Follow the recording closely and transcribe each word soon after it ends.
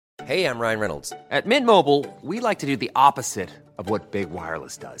Hey, I'm Ryan Reynolds. At Mint Mobile, we like to do the opposite of what Big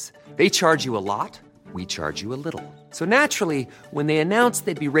Wireless does. They charge you a lot, we charge you a little. So naturally, when they announced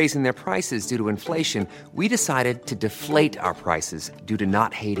they'd be raising their prices due to inflation, we decided to deflate our prices due to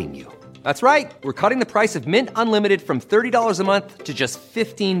not hating you. That's right. We're cutting the price of Mint Unlimited from $30 a month to just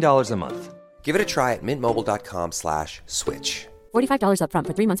 $15 a month. Give it a try at mintmobile.com/switch. $45 up front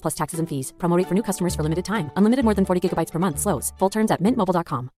for 3 months plus taxes and fees. Promo rate for new customers for limited time. Unlimited more than 40 gigabytes per month. Slows full terms at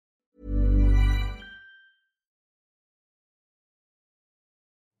mintmobile.com.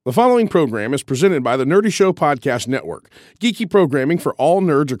 The following program is presented by the Nerdy Show Podcast Network, geeky programming for all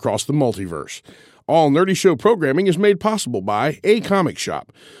nerds across the multiverse. All Nerdy Show programming is made possible by A Comic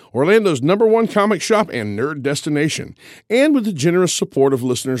Shop, Orlando's #1 comic shop and nerd destination, and with the generous support of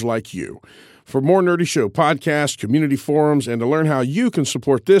listeners like you. For more Nerdy Show podcasts, community forums, and to learn how you can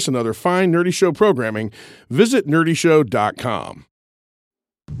support this and other fine Nerdy Show programming, visit nerdyshow.com.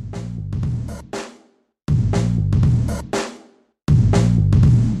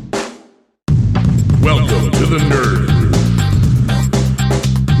 Welcome to the Nerd Group.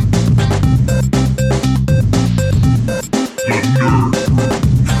 The Nerd Group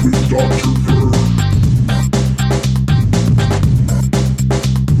with Dr. Vern.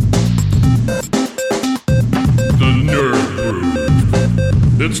 The Nerd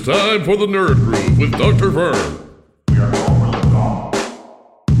Group. It's time for the Nerd Group with Dr. Vern.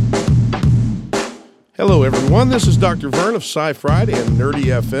 Hello, everyone. This is Dr. Vern of Sci-Friday and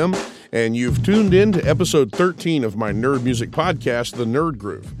Nerdy FM. And you've tuned in to episode 13 of my nerd music podcast, The Nerd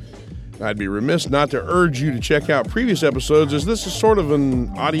Groove. I'd be remiss not to urge you to check out previous episodes, as this is sort of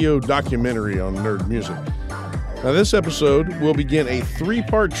an audio documentary on nerd music. Now, this episode will begin a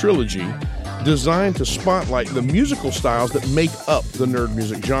 3-part trilogy designed to spotlight the musical styles that make up the nerd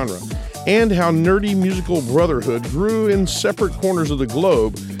music genre, and how nerdy musical brotherhood grew in separate corners of the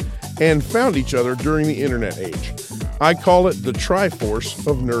globe and found each other during the internet age. I call it the Triforce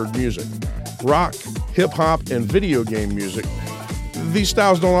of nerd music. Rock, hip-hop, and video game music. These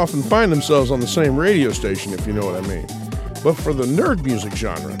styles don't often find themselves on the same radio station, if you know what I mean. But for the nerd music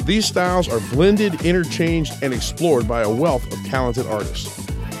genre, these styles are blended, interchanged, and explored by a wealth of talented artists.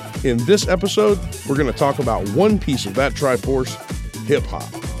 In this episode, we're going to talk about one piece of that Triforce, hip-hop.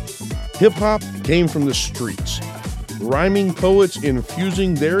 Hip-hop came from the streets. Rhyming poets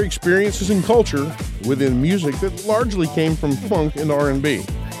infusing their experiences and culture within music that largely came from funk and R&B.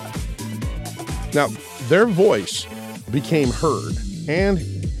 Now, their voice became heard, and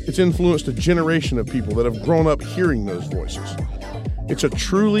it's influenced a generation of people that have grown up hearing those voices. It's a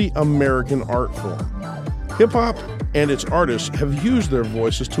truly American art form. Hip-hop and its artists have used their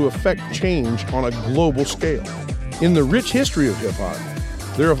voices to affect change on a global scale. In the rich history of hip-hop,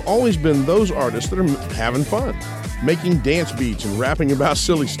 there have always been those artists that are having fun, making dance beats and rapping about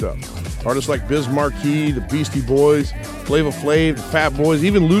silly stuff. Artists like Biz Markie, the Beastie Boys, Flava Flav, the Fat Boys,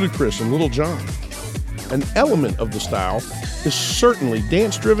 even Ludacris and Lil Jon. An element of the style is certainly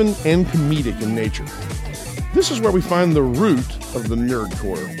dance-driven and comedic in nature. This is where we find the root of the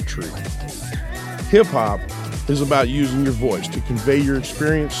nerdcore tree. Hip-hop is about using your voice to convey your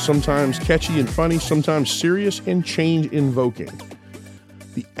experience, sometimes catchy and funny, sometimes serious and change-invoking.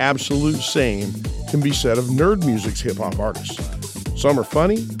 The absolute same can be said of nerd music's hip-hop artists. Some are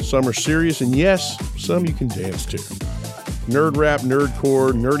funny, some are serious, and yes, some you can dance to. Nerd rap,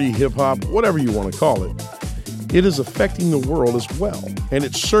 nerdcore, nerdy hip-hop, whatever you want to call it, it is affecting the world as well, and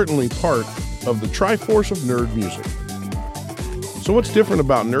it's certainly part of the Triforce of nerd music. So what's different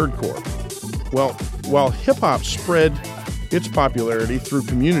about nerdcore? Well, while hip-hop spread its popularity through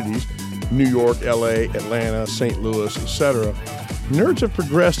communities, New York, LA, Atlanta, St. Louis, etc., nerds have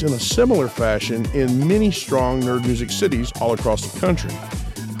progressed in a similar fashion in many strong nerd music cities all across the country.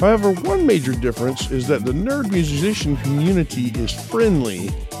 However, one major difference is that the nerd musician community is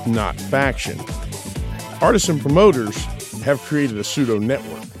friendly, not faction. Artists and promoters have created a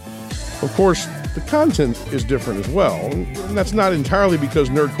pseudo-network. Of course, the content is different as well, and that's not entirely because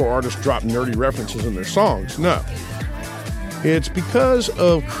nerdcore artists drop nerdy references in their songs, no. It's because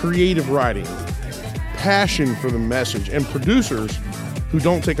of creative writing, passion for the message, and producers who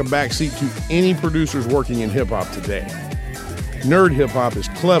don't take a backseat to any producers working in hip-hop today. Nerd hip-hop is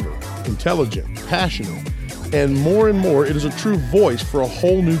clever, intelligent, passionate, and more it is a true voice for a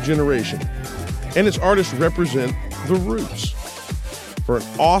whole new generation. And its artists represent the roots. For an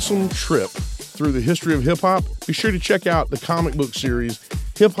awesome trip through the history of hip-hop, be sure to check out the comic book series,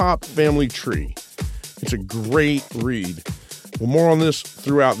 Hip Hop Family Tree. It's a great read. Well, more on this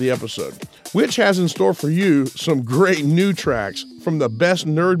throughout the episode, which has in store for you some great new tracks from the best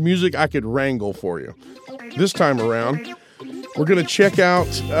nerd music I could wrangle for you. This time around, We're going to check out,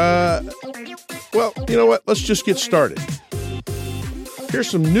 well, you know what? Let's just get started. Here's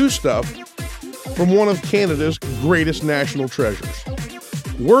some new stuff from one of Canada's greatest national treasures.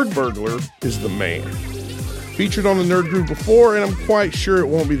 Word Burglar is the man. Featured on the Nerd Groove before, and I'm quite sure it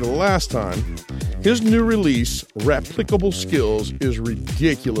won't be the last time. His new release, Replicable Skills, is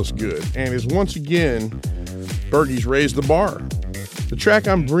ridiculous good and is once again, Bergie's raised the bar. The track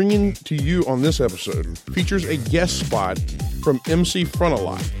I'm bringing to you on this episode features a guest spot from MC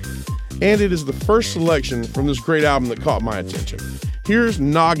Frontalot, and it is the first selection from this great album that caught my attention. Here's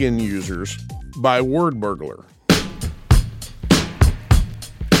Noggin Users by Word Burglar.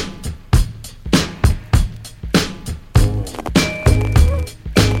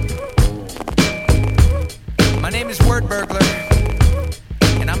 My name is Word Burglar,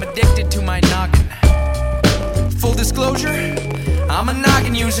 and I'm addicted to my noggin. Full disclosure, I'm a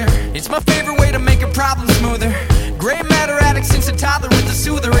noggin user. It's my favorite way to make a problem smoother. Gray matter addict since a toddler with a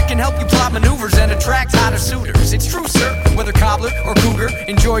soother. It can help you plot maneuvers and attract hotter suitors. It's true, sir, whether cobbler or cougar.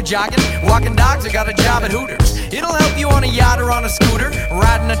 Enjoy jogging, walking dogs, I got a job at Hooters. It'll help you on a yacht or on a scooter,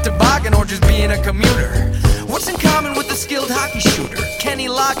 riding a toboggan or just being a commuter. What's in common with a skilled hockey shooter, Kenny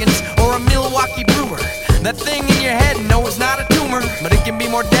Loggins or a Milwaukee Brewer? That thing in your head, no, it's not a tumor, but it can be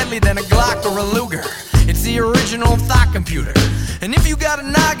more deadly than a Glock or a Luger. It's the original thought computer. And if you got a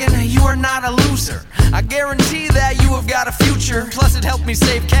noggin, you are not a loser. I guarantee that you have got a future. Plus it helped me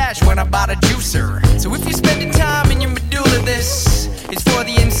save cash when I bought a juicer. So if you're spending time in your medulla, this is for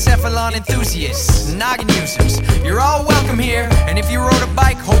the encephalon enthusiasts, noggin users. You're all welcome here. And if you rode a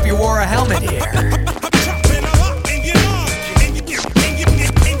bike, hope you wore a helmet here.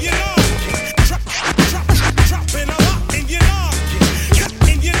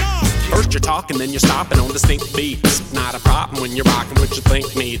 You're talking, then you're stopping on distinct beats. Not a problem when you're rocking what you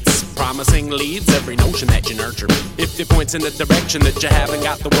think needs. Promising leads every notion that you nurture. If it points in the direction that you haven't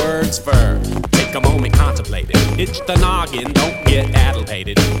got the words for, take a moment, contemplate it. Itch the noggin, don't get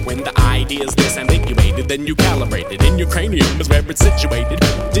addlepated. When the idea's disambiguated, then you calibrate it. In your cranium is where it's situated.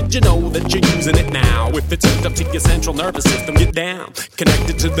 Did you know that you're using it now? If it's hooked up to your central nervous system, get down.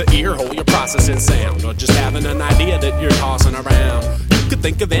 Connected to the ear hole, you're processing sound. Or just having an idea that you're tossing around. You could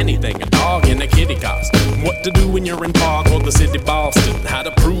think of anything, a dog in a kitty costume. What to do when you're in Prague or the city Boston. How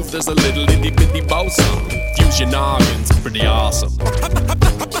to prove there's a little itty bitty boson. Fuse your noggins, pretty awesome.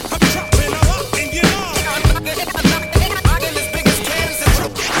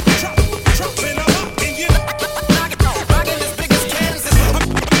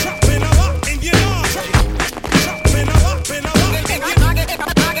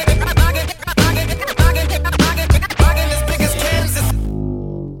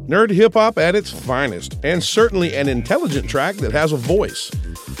 Nerd hip-hop at its finest, and certainly an intelligent track that has a voice.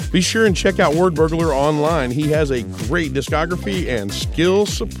 Be sure and check out Word Burglar online. He has a great discography and skill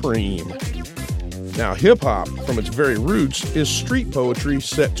supreme. Now, hip-hop, from its very roots, is street poetry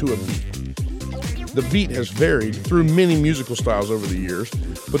set to a beat. The beat has varied through many musical styles over the years,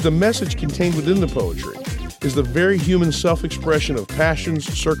 but the message contained within the poetry is the very human self-expression of passions,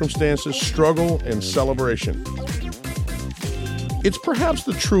 circumstances, struggle, and celebration. It's perhaps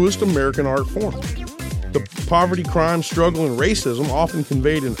the truest American art form. The poverty, crime, struggle, and racism often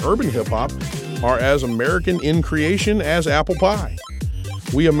conveyed in urban hip-hop are as American in creation as apple pie.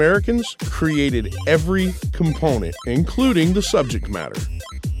 We Americans created every component, including the subject matter.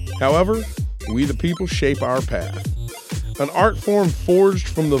 However, we the people shape our path. An art form forged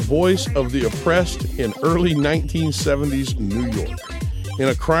from the voice of the oppressed in early 1970s New York. In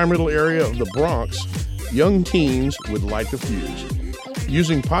a crime-riddled area of the Bronx, young teens would light the fuse.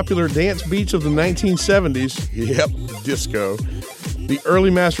 Using popular dance beats of the 1970s, yep, disco, the early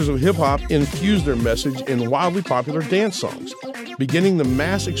masters of hip-hop infused their message in wildly popular dance songs, beginning the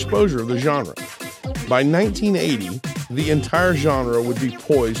mass exposure of the genre. By 1980, the entire genre would be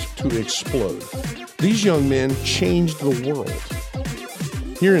poised to explode. These young men changed the world.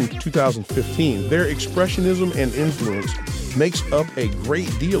 Here in 2015, their expressionism and influence makes up a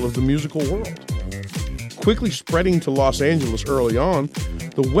great deal of the musical world. Quickly spreading to Los Angeles early on,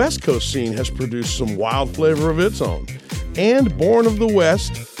 the West Coast scene has produced some wild flavor of its own. And born of the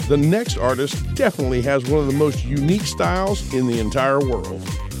West, the next artist definitely has one of the most unique styles in the entire world.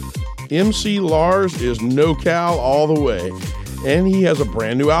 MC Lars is NoCal all the way, and he has a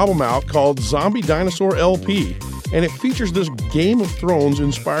brand new album out called Zombie Dinosaur LP, and it features this Game of Thrones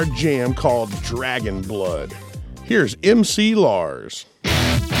inspired jam called Dragon Blood. Here's MC Lars.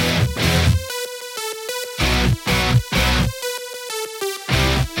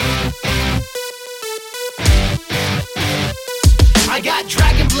 I I got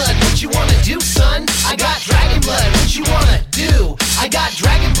dragon blood, what you wanna do, son? I got dragon blood, what you wanna do? I got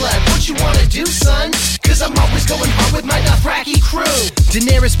dragon blood, what you wanna do, son? Cause I'm always going hard with my Dothraki crew.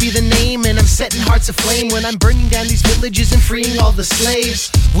 Daenerys be the name, and I'm setting hearts aflame when I'm burning down these villages and freeing all the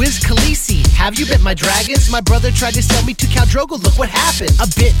slaves. Wiz Khaleesi, have you bit my dragons? My brother tried to sell me to Khal Drogo, look what happened. A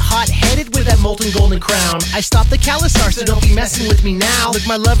bit hot-headed with that molten golden crown. I stopped the Khalasar, so don't be messing with me now. Look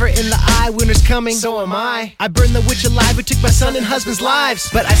my lover in the eye, winter's coming, so am I. I burned the witch alive who took my son and husband's lives.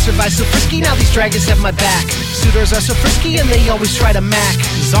 But I survived so frisky, now these dragons have my back. Suitors are so frisky and they always try to mac.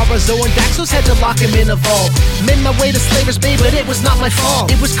 Zara, Zoe, and Daxos had to lock him in a vault. Made my way to Slaver's Bay, but it was not my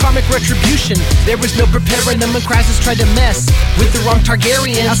fault. It was karmic retribution. There was no preparing them when Krasus tried to mess with the wrong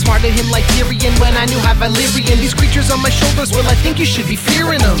Targaryen. I smarted him like Tyrion when I knew how Valyrian. These creatures on my shoulders, well I think you should be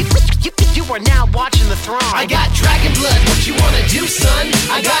fearing them. You are now watching the throne. I got dragon blood, what you wanna do, son?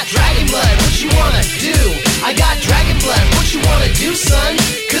 I got dragon blood, what you wanna do? I got dragon blood, what you wanna do, son?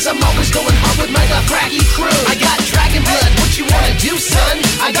 Cause I'm always going hard with my Dothraki crew. I got dragon blood, what you wanna do, son?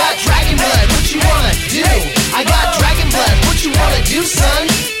 I got dragon blood, what you wanna do? I got dragon blood, what you wanna do, son?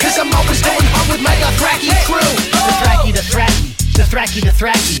 Cause I'm always going hard with my Dothraki crew. The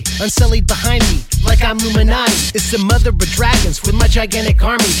Thraki, unsullied behind me, like I'm Illuminati. It's the mother of dragons with my gigantic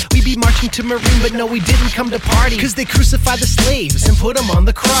army. We be marching to Marine, but no, we didn't come to party. Cause they crucified the slaves and put them on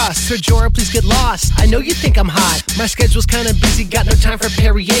the cross. Sir Jorah, please get lost. I know you think I'm hot. My schedule's kinda busy, got no time for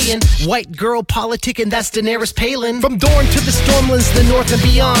Perrier. White girl politicking, that's Daenerys Palin. From Dorne to the Stormlands, the north and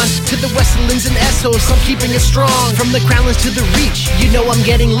beyond, to the Westlands and Essos, I'm keeping it strong. From the Crownlands to the Reach, you know I'm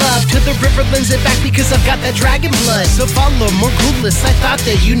getting love. To the Riverlands and back because I've got that dragon blood. So follow Morghulis, I thought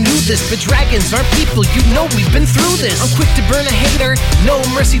that you knew this, but dragons aren't people, you know we've been through this. I'm quick to burn a hater, no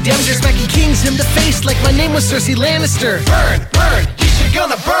mercy, damager, smacking kings in the face like my name was Cersei Lannister. Burn, burn, you should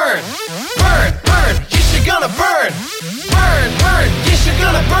gonna burn. Burn, burn, you should gonna burn. Burn, burn, you should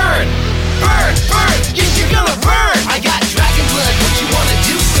gonna burn. Burn, burn, you should gonna burn. I got dragon blood, what you wanna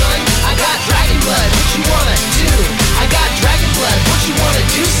do, son? I got dragon blood, what you wanna do? I got dragon blood, what you wanna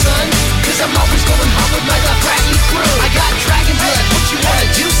do, son? Cause I'm always going hard with my Dothraki crew. I got dragon blood, what you wanna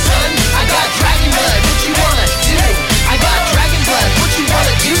do, son? I got dragon blood, what you wanna do? I got dragon blood, what you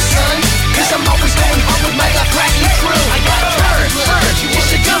wanna do, son? Cause I'm always going hard with my Dothraki crew. I got dragon blood, you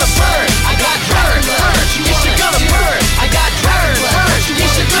should gonna burn. I got dragon blood, you should gonna burn. I got dragon blood, you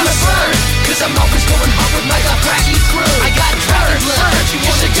should gonna burn. Cause I'm always going hard with my Dothraki crew. I got dragon blood,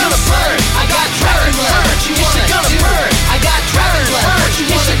 you should gonna burn. I got dragon blood, you should gonna burn. I got dragon blood,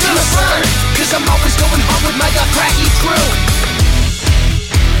 you should gonna burn. Cause I'm always going hard with my Dothraki crew.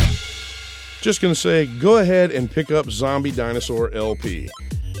 Just gonna say, go ahead and pick up Zombie Dinosaur LP.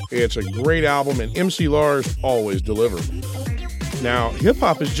 It's a great album, and MC Lars always deliver. Now,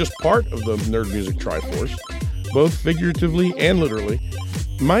 hip-hop is just part of the Nerd Music Triforce, both figuratively and literally.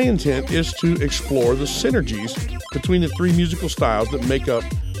 My intent is to explore the synergies between the three musical styles that make up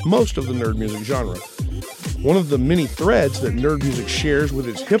most of the nerd music genre. One of the many threads that nerd music shares with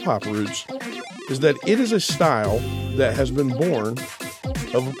its hip-hop roots is that it is a style that has been born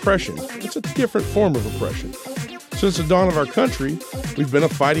of oppression. It's a different form of oppression. Since the dawn of our country, we've been a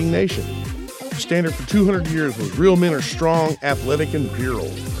fighting nation. The standard for 200 years was real men are strong, athletic, and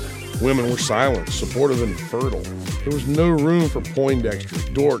virile. Women were silent, supportive, and fertile. There was no room for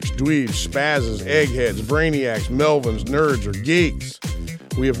Poindexters, dorks, dweebs, spazzes, eggheads, brainiacs, melvins, nerds, or geeks.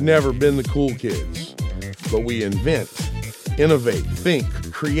 We have never been the cool kids. But we invent, innovate, think,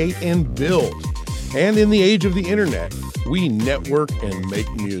 create, and build. And in the age of the internet, we network and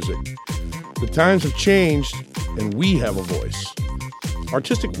make music. The times have changed, and we have a voice.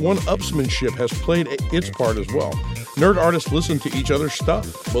 Artistic one-upsmanship has played its part as well. Nerd artists listen to each other's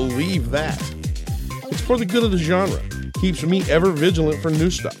stuff. Believe that. It's for the good of the genre. Keeps me ever vigilant for new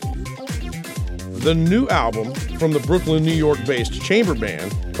stuff. The new album from the Brooklyn, New York-based chamber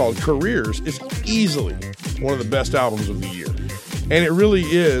band called Careers is easily one of the best albums of the year. And it really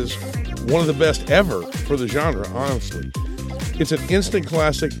is one of the best ever for the genre, honestly. It's an instant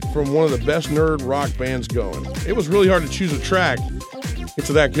classic from one of the best nerd rock bands going. It was really hard to choose a track. It's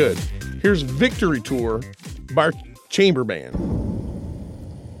that good. Here's Victory Tour by our chamber band.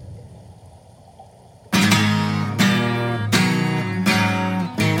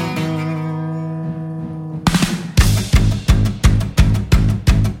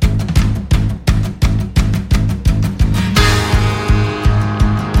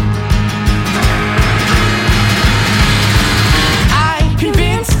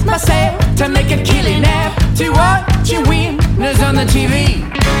 To make a killing app, to watch you winners on the TV.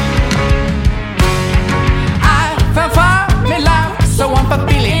 I found far me life so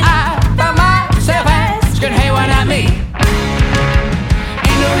unfulfilling. I found myself asking, hey, why not me?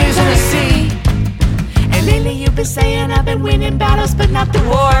 not the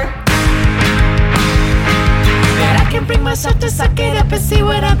war. That I can bring myself to suck it up and see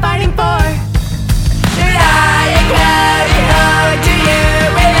what I'm fighting for. That I am coming home to you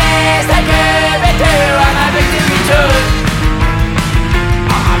with this I could be through on my victory tour.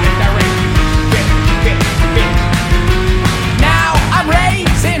 Now I'm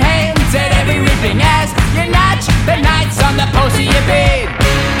raising hands at every ripping as you notch the nights on the post of your bed.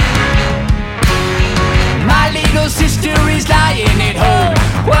 My legal sister is lying at home,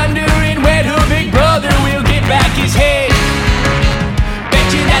 wondering when her big brother will get back his head.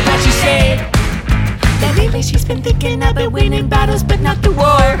 Bet you that's what she said. That lately she's been thinking about winning battles but not the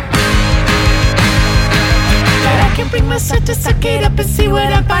war. That I can bring myself to suck it up and see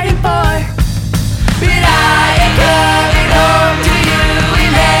what I'm fighting for. But I am coming home to you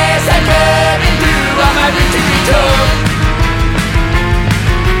unless I'm coming through on my victory tour.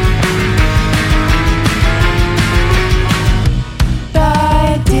 The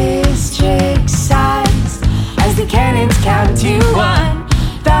district sighs as the cannons count to one.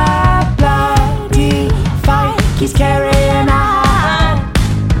 The bloody fight keeps carrying on.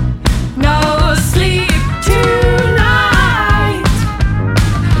 No sleep tonight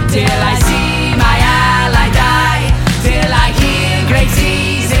till I see my ally die, till I hear great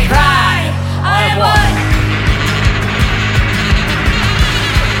Caesar cry, I have won.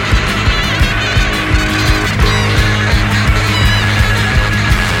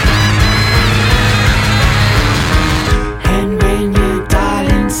 And when your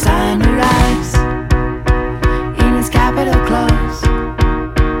darling sun arrives in his capital clothes,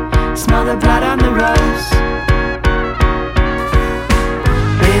 smell the blood on the rose.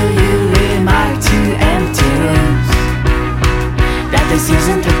 Will you remark to empty rooms that this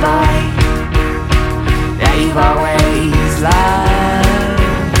isn't the boy that you've always loved?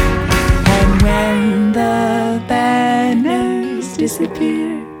 And when the banners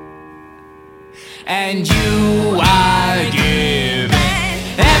disappear and you are given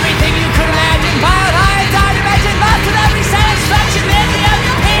everything you could imagine, piled high and down, imagine lots of every satisfaction in the of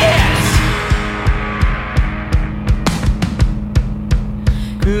your peers.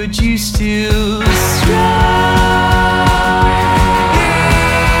 Could you still strike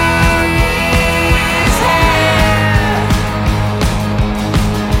his hand?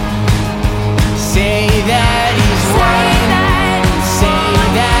 Say that he's won. Say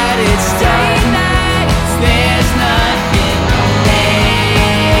that it's done. There's nothing there.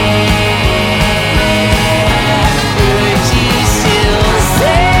 Could you still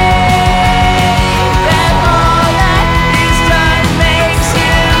say that all that is done makes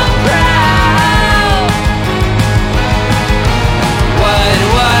you proud? What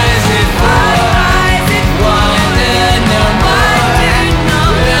was it for? Wonder no more.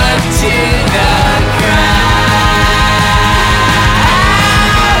 Look to the crowd.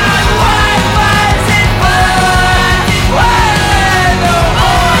 What was it for? Wonder no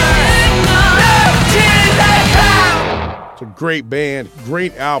more. Look to the crowd. It's a great band,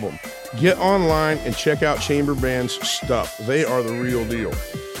 great album. Get online and check out Chamber Band's stuff. They are the real deal.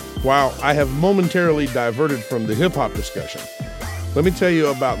 While I have momentarily diverted from the hip-hop discussion, let me tell you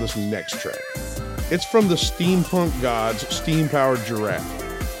about this next track. It's from the steampunk gods, Steam-Powered Giraffe.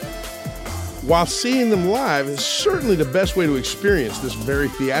 While seeing them live is certainly the best way to experience this very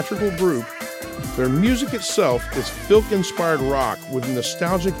theatrical group, their music itself is filk-inspired rock with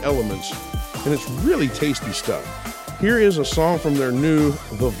nostalgic elements, and it's really tasty stuff. Here is a song from their new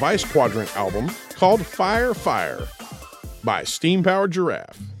The Vice Quadrant album called Fire Fire by Steam-Powered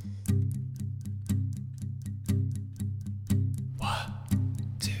Giraffe.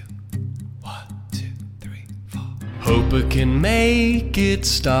 Hope I can make it,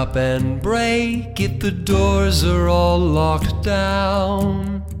 stop and break it. The doors are all locked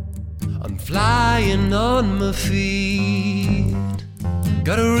down. I'm flying on my feet.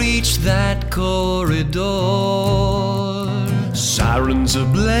 Gotta reach that corridor. Sirens are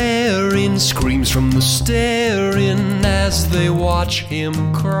blaring, screams from the staring as they watch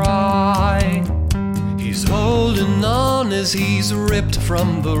him cry. He's holding on as he's ripped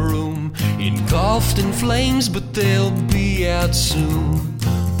from the room, engulfed in flames, but they'll be out soon.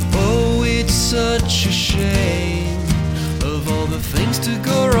 Oh, it's such a shame of all the things to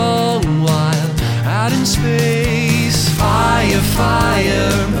go wrong while out in space. Fire,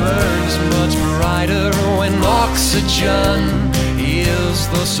 fire burns much brighter when oxygen is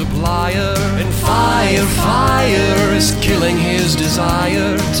the supplier. And fire, fire is killing his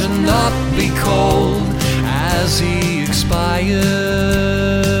desire to not be cold as he expires.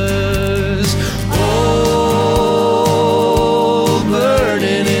 Oh,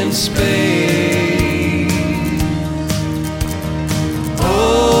 burning in space. Oh,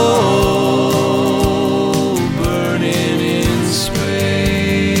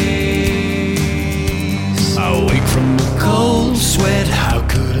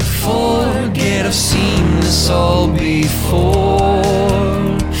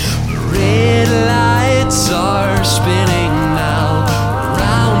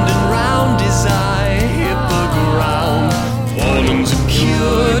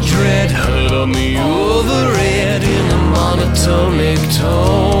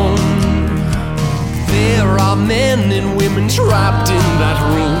 trapped in that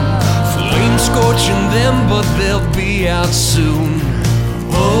room. Flames scorching them, but they'll be out soon.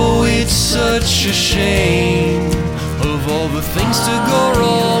 Oh, it's such a shame of all the things to go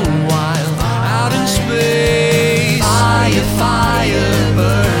wrong while out in space. Fire, fire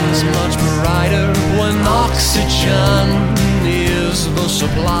burns much brighter when oxygen is the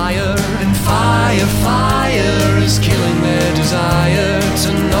supplier. And fire, fire is killing their desire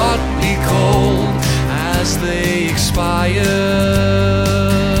to not be cold as they expire.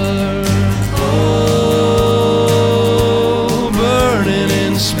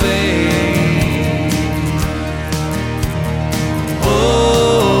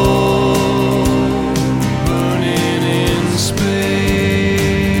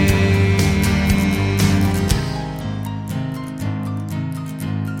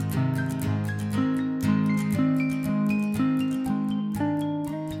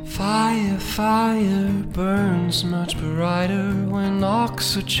 Fire burns much brighter when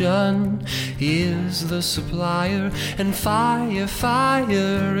oxygen is the supplier. And fire,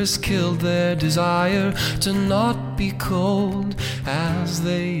 fire has killed their desire to not be cold as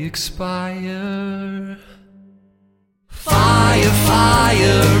they expire. Fire,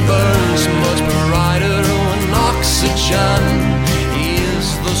 fire burns much brighter when oxygen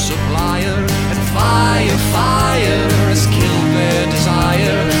is the supplier. And fire, fire has killed their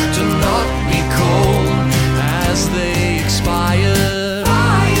desire to not be cold as they expire.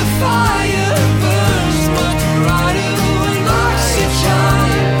 Fire, fire burns much brighter when oxygen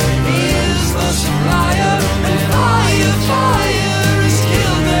is the supplier. And fire, fire has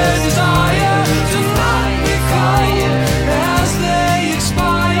killed their desire to not be cold as they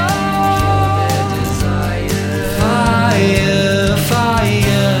expire. Fire, fire.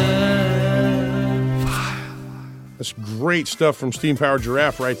 That's great stuff from Steam Powered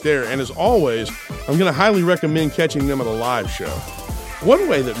Giraffe right there. And as always, I'm going to highly recommend catching them at a live show. One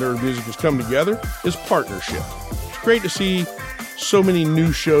way that nerd music has come together is partnership. It's great to see so many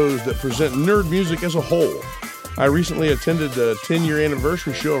new shows that present nerd music as a whole. I recently attended the 10-year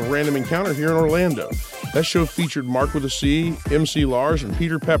anniversary show of Random Encounter here in Orlando. That show featured Mark with a C, MC Lars, and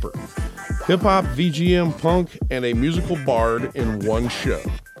Peter Pepper. Hip-hop, VGM, punk, and a musical bard in one show.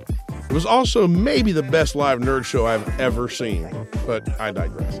 It was also maybe the best live nerd show I've ever seen, but I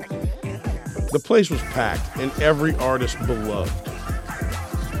digress. The place was packed and every artist beloved.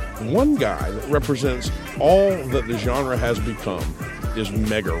 One guy that represents all that the genre has become is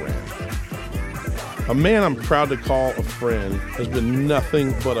Mega Ran. A man I'm proud to call a friend has been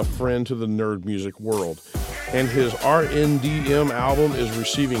nothing but a friend to the nerd music world, and his RNDM album is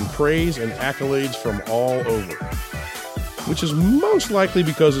receiving praise and accolades from all over, which is most likely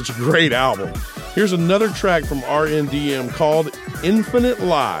because it's a great album. Here's another track from RNDM called Infinite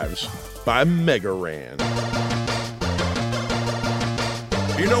Lives by Mega Ran.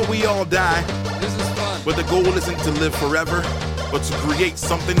 You know we all die. This is fun. But the goal isn't to live forever, but to create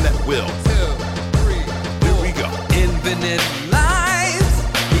something that will. 2, 3, 4. Here we go. Infinite lives.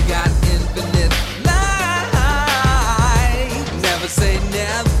 We got infinite lives. Never say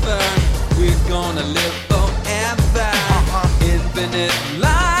never. We're gonna live forever. Infinite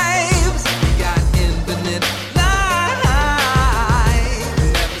lives. We got infinite lives.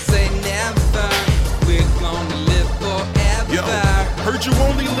 Never say never. We're gonna live forever. Yo, heard you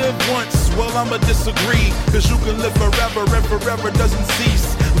only live once. Well, I'ma disagree. Cause you can live forever and forever doesn't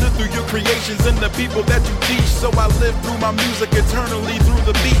cease. Live through your creations and the people that you teach. So I live through my music eternally through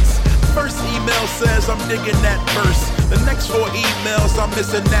the beats. First email says I'm digging that verse. The next 4 emails I'm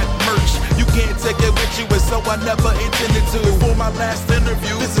missing that merch. You can't take it with you, and so I never intended to. For my last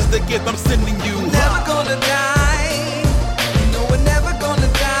interview, this is the gift I'm sending you. Never gonna die. No, we're never gonna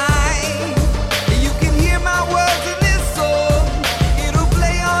die. You can hear my words in this song. It'll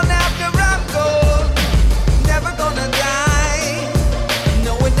play on after I'm gone. Never gonna die.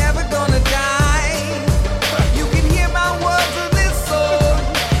 No, we're never gonna die. You can hear my words in this song.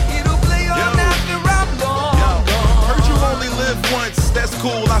 It'll play on after I'm gone. Heard you only live once. That's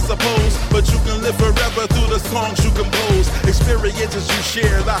cool, I suppose. But you can live forever through the songs you compose. Experiences you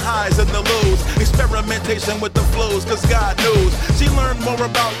share, the highs and the lows. Experimentation with the flows, cause God knows she learned more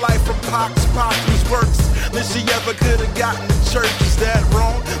about life from Pac's whose works than she ever could have gotten to church. Is that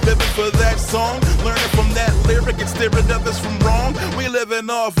wrong? Living for that song, learning from that lyric and steering others from wrong. We living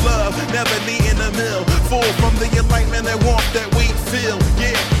off love, never needing a meal. Full from the enlightenment and warmth that we feel,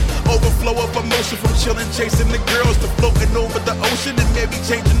 yeah. Overflow of emotion from chilling, chasing the girls to floating over the ocean and maybe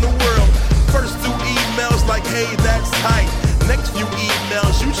changing the world. First 2 emails like, hey, that's tight. Next few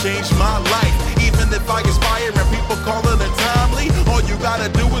emails, you changed my life. Even if I inspire and people call it untimely, all you gotta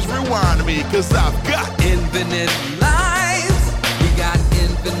do is rewind me, cause I've got infinite lives.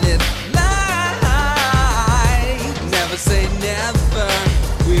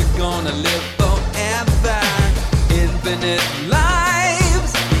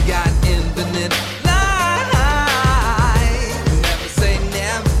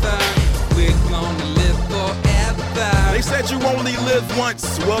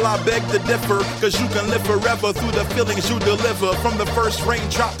 Well, I beg to differ, cause you can live forever through the feelings you deliver. From the first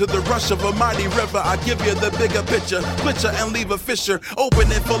raindrop to the rush of a mighty river, I give you the bigger picture, and leave a fissure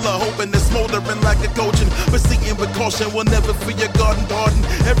open and full of hope, and it's smoldering like a coaching. Proceeding with caution will never feel your garden pardon.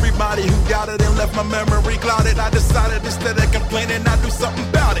 Everybody who got it and left my memory clouded, I decided instead of complaining, I'd do something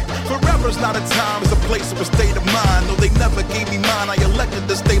about it. Forever's not a time, it's a place or a state of mind. No, they never gave me mine, I elected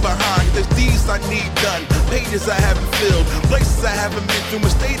to stay behind. There's deeds I need done, pages I haven't filled, places I haven't been through,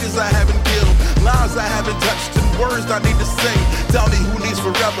 mistakes I haven't killed, lives I haven't touched, and words I need to sing. Tell me who needs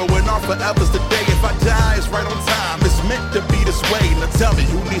forever when our forever's today. If I die, it's right on time, it's meant to be this way. Now tell me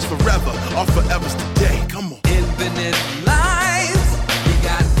who needs forever, our forever's today. Come on. Infinite lives, we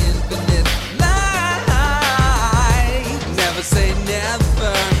got infinite lives. Never say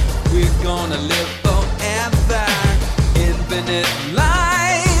never, we're gonna live forever. Infinite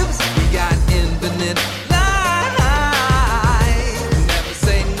lives, we got infinite lives. Never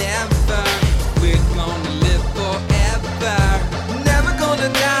say never, we're gonna live forever. Never gonna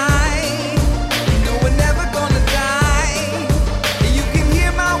die, no, we're never gonna die. You can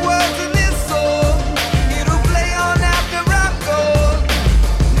hear my words in this song, it'll play on after I'm gone.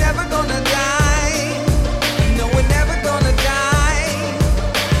 Never gonna die, no, we're never gonna die.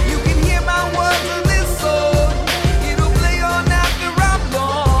 You can hear my words in this song, it'll play on after I'm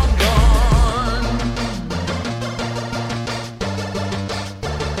long gone.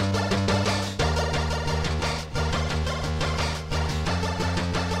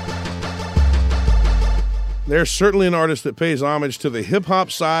 There's certainly an artist that pays homage to the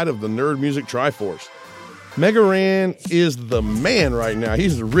hip-hop side of the nerd music Triforce. Mega Ran is the man right now.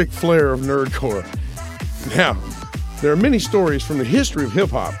 He's the Ric Flair of nerdcore. Now, there are many stories from the history of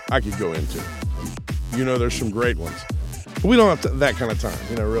hip-hop I could go into. You know, there's some great ones. But we don't have that kind of time,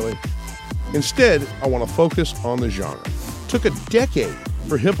 really. Instead, I want to focus on the genre. It took a decade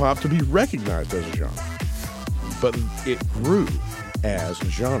for hip-hop to be recognized as a genre. But it grew as a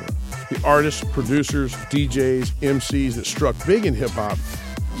genre. The artists, producers, DJs, MCs that struck big in hip-hop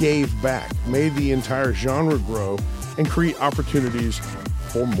gave back, made the entire genre grow, and create opportunities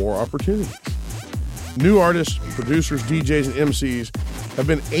for more opportunities. New artists, producers, DJs, and MCs have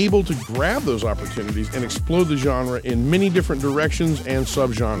been able to grab those opportunities and explode the genre in many different directions and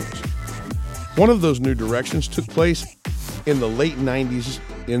subgenres. One of those new directions took place in the late 90s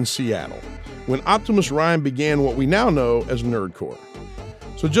in Seattle, when Optimus Rhyme began what we now know as nerdcore.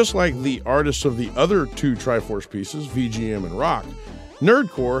 So just like the artists of the other two Triforce pieces, VGM and Rock,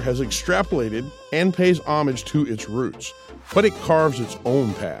 nerdcore has extrapolated and pays homage to its roots, but it carves its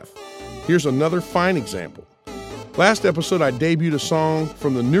own path. Here's another fine example. Last episode, I debuted a song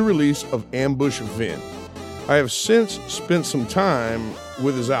from the new release of Ambush Vin. I have since spent some time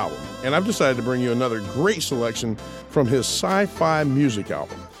with his album, and I've decided to bring you another great selection from his sci-fi music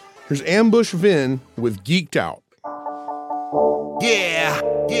album. Here's Ambush Vin with Geeked Out. Yeah,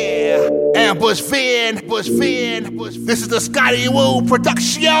 Ambush Vin, This is the Scotty Woo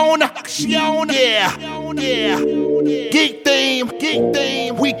production. Yeah. Geek theme,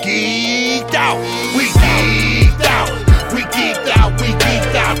 we geeked out.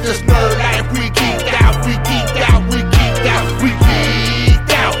 This nerd life, we geeked out. This nerd life, we geeked out.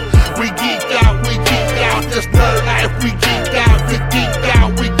 This nerd life, we geeked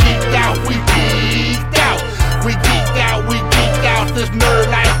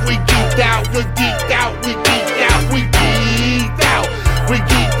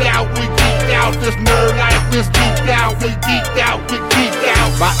out. This nerd life, this geeked out.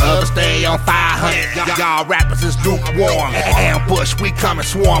 My stay on 500. Y'all rappers is lukewarm. Ambush, we come and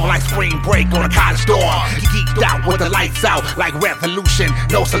swarm like spring break on a college dorm. Geeked out with the lights out like revolution.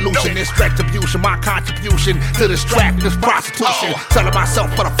 No solution, it's retribution. My contribution to this track is prostitution. Selling myself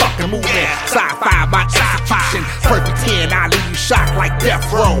for the fucking movement. Sci-fi, my execution. Perfect 10, I leave you shocked like death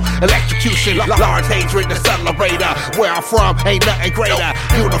row. Electrocution, large hatred, accelerator. Where I'm from, ain't nothing greater.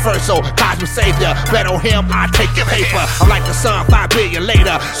 Universal, cosmic savior. Bet on him, I take your paper. I'm like the sun 5 billion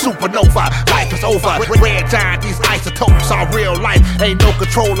later. Supernova, life is over. Red giant, these isotopes are real life. Ain't no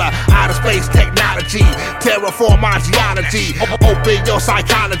controller. Outer space technology. Terraform my geology. Open your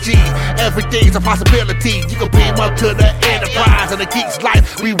psychology. Everything's a possibility. You can beam up to the Enterprise. And the geek's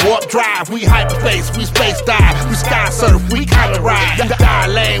life, we warp drive. We hyperspace, we space dive. We sky surf, we comet ride. Die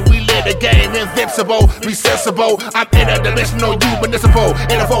lane, we live the game. Invincible, we sensible. I'm interdimensional, you municipal.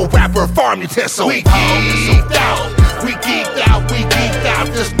 Interval rapper, farm utensil. We geeked out.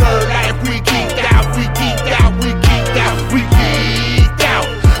 This nerd life, we geeked out.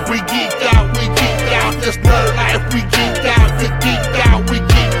 This nerd life, we geeked out.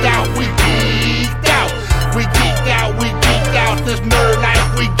 This nerd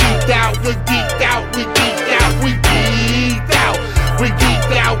life, we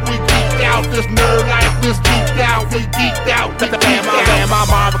we geeked out. This nerd life is geeked out. We geeked out. Man, my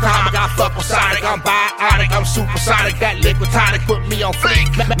Marvel comic, I fuck with Sonic. I'm bionic, I'm supersonic. That liquid tonic put me on fleek.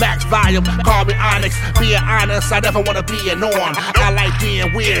 Max volume, call me Onyx. Being honest, I never wanna be a norm. I like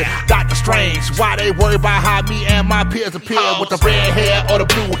being weird. Doctor Strange, why they worry about how me and my peers appear with the red hair or the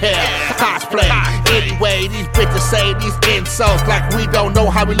blue hair? Cosplay. Anyway, these bitches say these insults like we don't know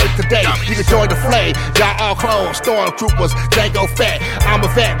how we look today. You can join the flay. Y'all all clones, stormtroopers, Django Fett. I'm a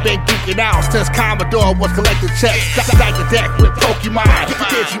vet, been geeking out since Commodore was collecting checks. Stack the deck with Pokemon,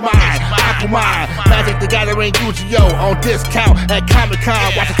 Digimon, Aquaman, Magic the Gathering, Yu-Gi-Oh! On discount at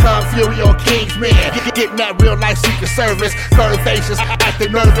Comic-Con. Watch the Kung Fury on Kingsman. Getting that real life Secret Service. Curvaceous,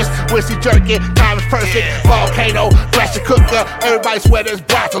 acting nervous. Whiskey jerking, time is perfect. Volcano, pressure cooker. Everybody swear this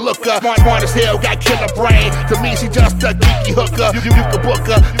bright to look up. Smart as hell, got killer brain. To me, she just a geeky hooker. You can book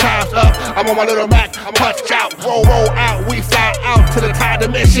her, time's up. I'm on my little Mac, punch out, roll out. We fly out to the time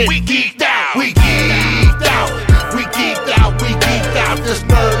dimension. We geeked out, we geeked out, we geeked out, we geeked out. This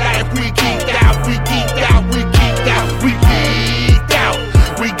nerd life, we geeked out, we geeked out, we geeked out, we geeked out,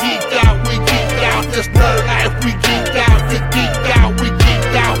 we geeked out, we geeked out. This nerd life, we geeked out, we geeked out, we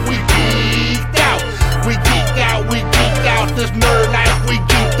geeked out, we geeked out, we geeked out, we geeked out. This nerd life, we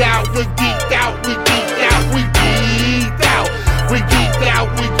geeked out, we geeked out, we geeked out, we geeked out, we geeked out,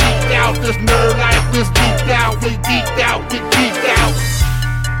 we geeked out. This nerd life is geeked out, we geeked out, we geeked out.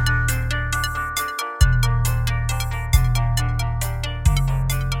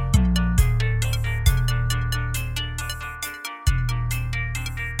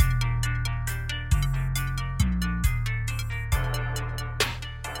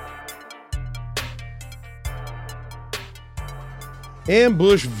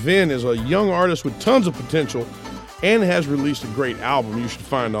 Ambush Vin is a young artist with tons of potential and has released a great album you should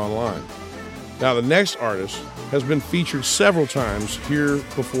find online. Now, the next artist has been featured several times here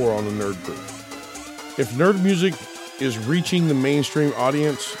before on the Nerd Group. If nerd music is reaching the mainstream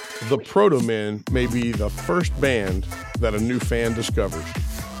audience, the Proto-Men may be the first band that a new fan discovers.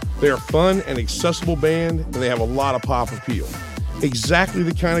 They are a fun and accessible band, and they have a lot of pop appeal. Exactly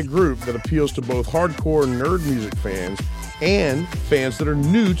the kind of group that appeals to both hardcore nerd music fans and fans that are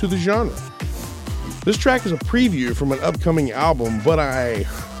new to the genre. This track is a preview from an upcoming album, but I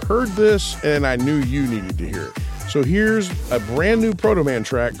heard this and I knew you needed to hear it. So here's a brand new Proto-Man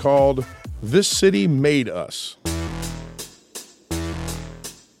track called This City Made Us.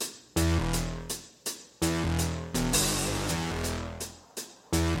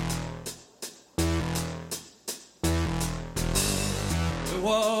 There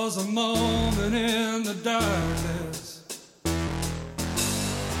was a moment in the darkness,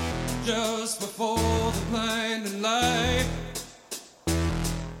 just before the blinding light.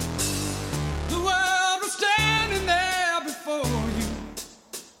 The world was standing there before you,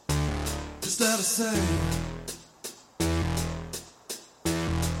 just out of sight.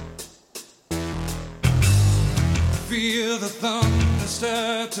 Feel the thunder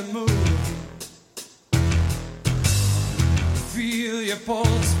start to move. Feel your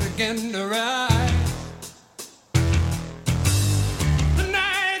pulse begin to rise.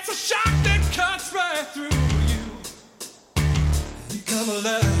 A shock that cuts right through you. You come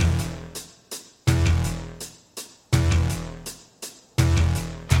alive.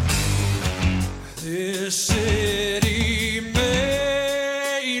 This city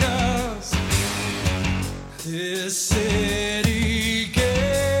made us. This city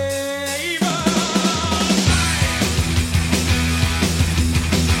gave us.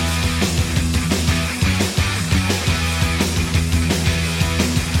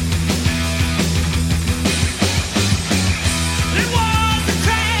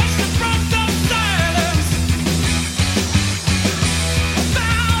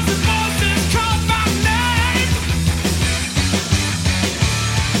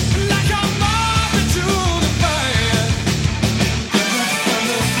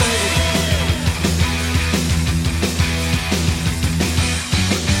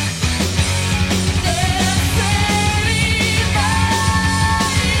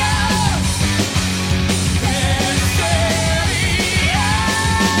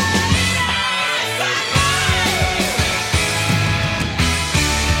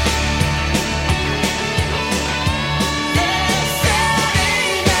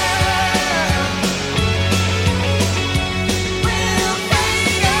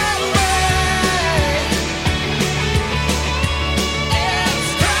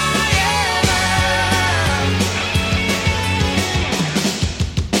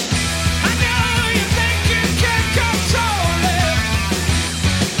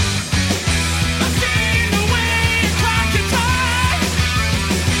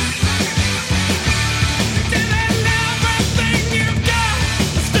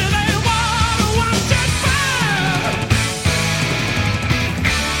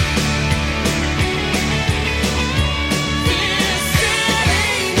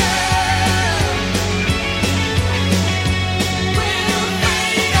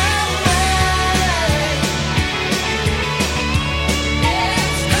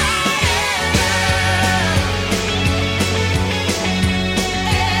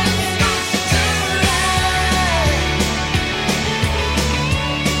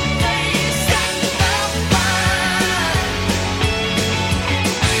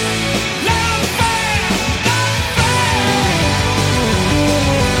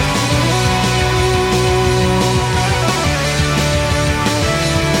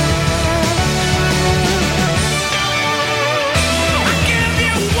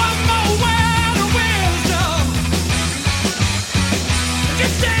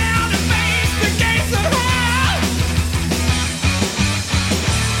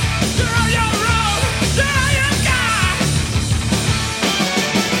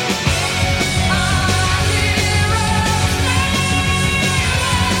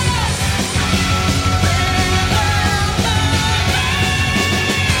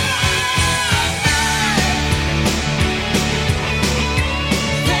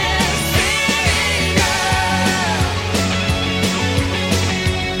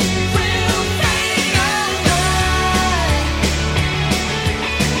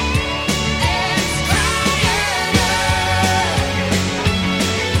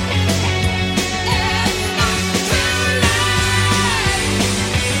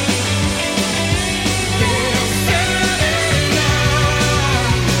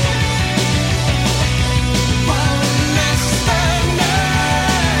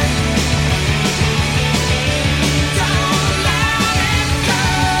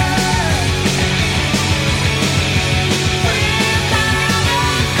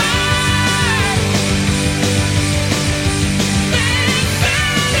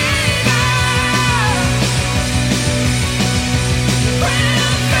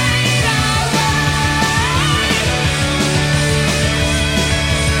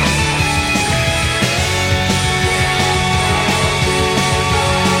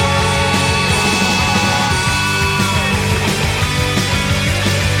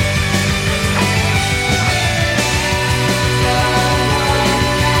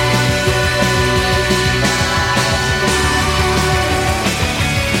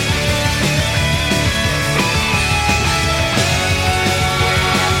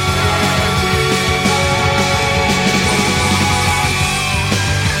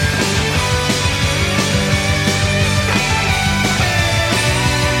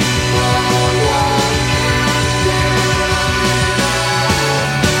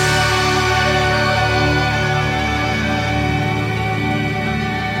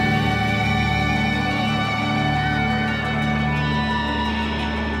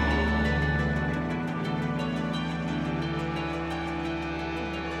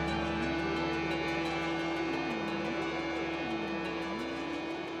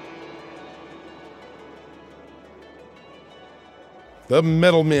 The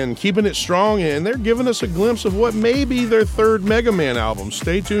Metal Men, keeping it strong, and they're giving us a glimpse of what may be their third Mega Man album.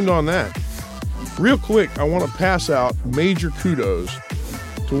 Stay tuned on that. Real quick, I want to pass out major kudos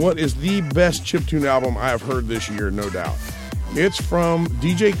to what is the best chiptune album I have heard this year, no doubt. It's from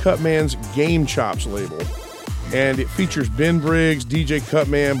DJ Cutman's Game Chops label, and it features Ben Briggs, DJ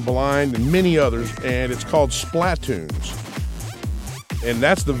Cutman, Blind, and many others, and it's called Splatoons. And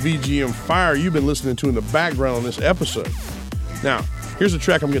that's the VGM Fire you've been listening to in the background on this episode. Now, here's a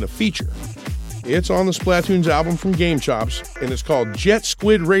track I'm going to feature. It's on the Splatoons album from Game Chops, and it's called Jet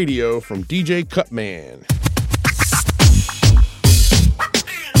Squid Radio from DJ Cutman.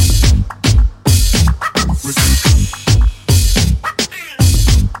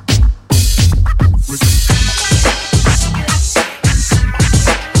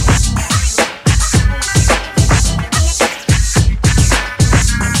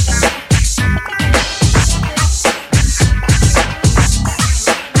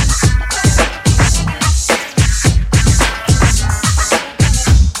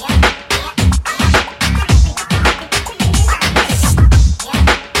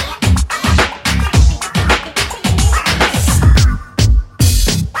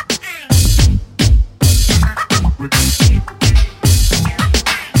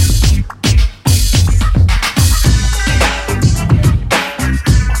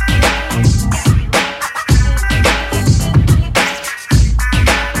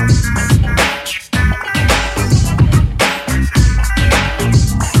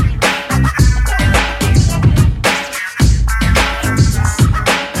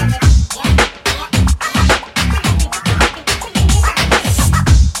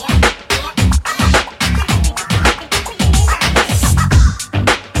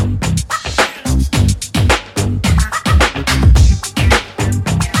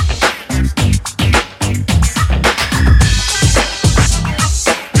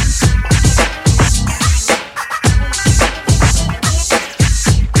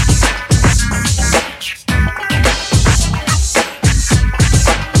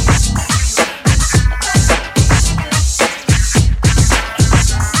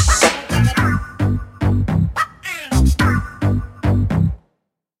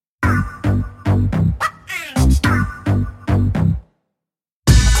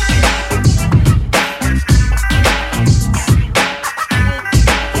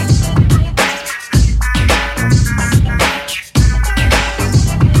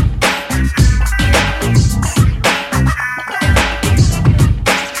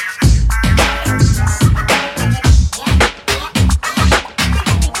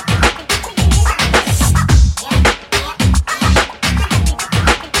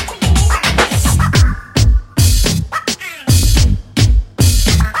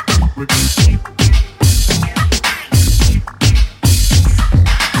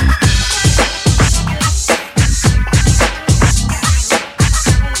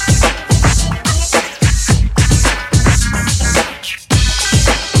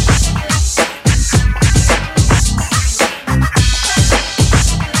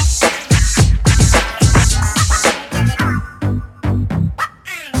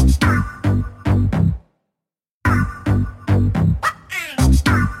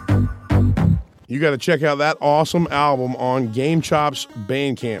 You got to check out that awesome album on Game Chop's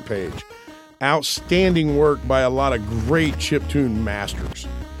Bandcamp page. Outstanding work by a lot of great chiptune masters.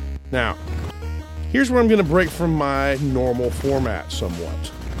 Now, here's where I'm going to break from my normal format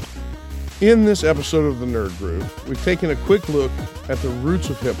somewhat. In this episode of The Nerd Groove, we've taken a quick look at the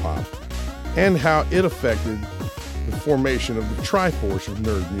roots of hip-hop and how it affected the formation of the Triforce of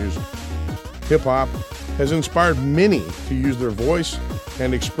nerd music. Hip-hop has inspired many to use their voice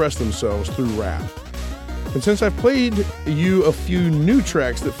and express themselves through rap. And since I've played you a few new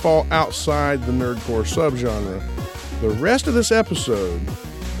tracks that fall outside the nerdcore subgenre, the rest of this episode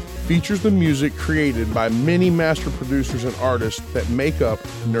features the music created by many master producers and artists that make up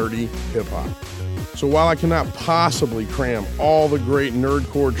nerdy hip-hop. So while I cannot possibly cram all the great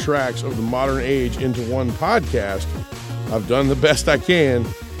nerdcore tracks of the modern age into one podcast, I've done the best I can.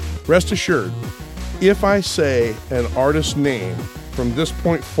 Rest assured, if I say an artist's name from this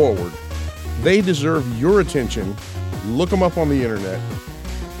point forward, they deserve your attention. Look them up on the internet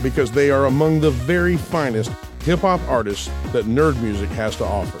because they are among the very finest hip-hop artists that nerd music has to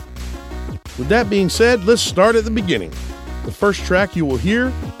offer. With that being said, let's start at the beginning. The first track you will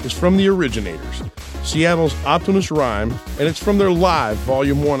hear is from the Originators, Seattle's Optimus Rhyme, and it's from their live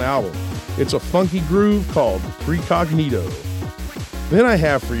Volume 1 album. It's a funky groove called Precognito. Then I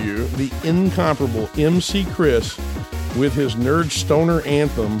have for you the incomparable MC Chris with his nerd stoner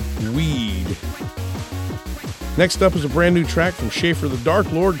anthem, Weed. Next up is a brand new track from Schaefer the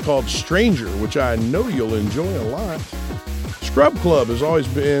Dark Lord called Stranger, which I know you'll enjoy a lot. Scrub Club has always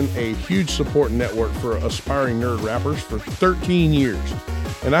been a huge support network for aspiring nerd rappers for 13 years.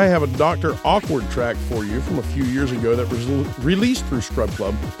 And I have a Dr. Awkward track for you from a few years ago that was released through Scrub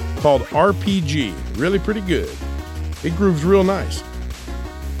Club called RPG. Really pretty good. It grooves real nice.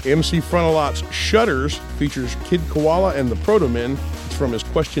 MC Frontalot's Shutters features Kid Koala and the Proto Men. It's from his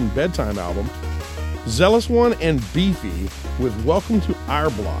Question Bedtime album. Zealous One and Beefy with Welcome to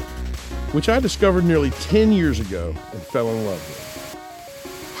Our Block, which I discovered nearly 10 years ago and fell in love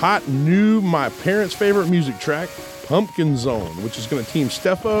with. Hot new, my parents' favorite music track, Pumpkin Zone, which is going to team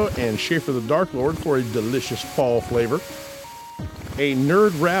Steffo and Schaefer the Dark Lord for a delicious fall flavor. A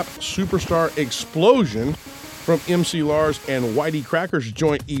nerd rap superstar explosion from MC Lars and Whitey Cracker's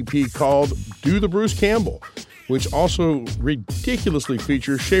joint EP called Do the Bruce Campbell, which also ridiculously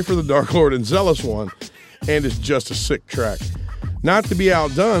features Schaefer the Dark Lord and Zealous One, and is just a sick track. Not to be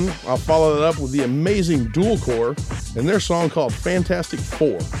outdone, I'll follow it up with the amazing Dual Core and their song called Fantastic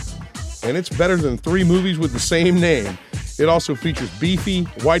Four. And it's better than 3 movies with the same name. It also features Beefy,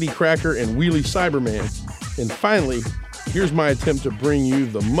 Whitey Cracker, and Wheelie Cyberman. And finally, here's my attempt to bring you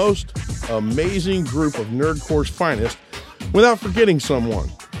the most amazing group of Nerdcore's finest without forgetting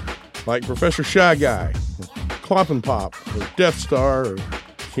someone, like Professor Shy Guy, Cloppin' Pop, or Death Star, or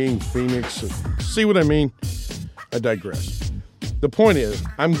King Phoenix. See what I mean? I digress. The point is,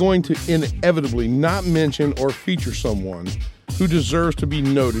 I'm going to inevitably not mention or feature someone who deserves to be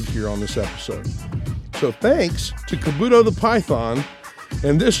noted here on this episode. So thanks to Kabuto the Python,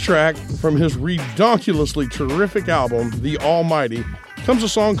 and this track from his redonkulously terrific album, The Almighty, comes a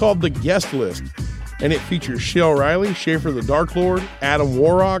song called The Guest List, and it features Shell Riley, Schaefer the Dark Lord, Adam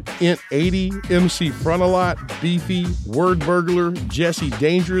Warrock, Int 80, MC Frontalot, Beefy, Word Burglar, Jesse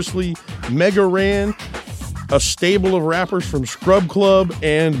Dangerously, Mega Ran, a stable of rappers from Scrub Club,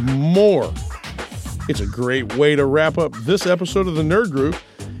 and more. It's a great way to wrap up this episode of the Nerd Groove,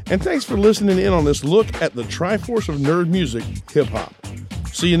 and thanks for listening in on this look at the Triforce of nerd music, hip-hop.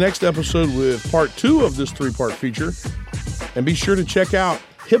 See you next episode with part 2 of this 3-part feature, and be sure to check out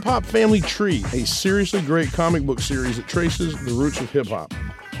Hip Hop Family Tree, a seriously great comic book series that traces the roots of hip-hop.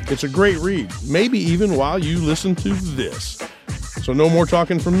 It's a great read, maybe even while you listen to this. So no more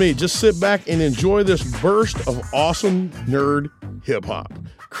talking from me. Just sit back and enjoy this burst of awesome nerd hip-hop.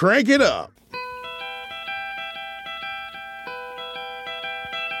 Crank it up!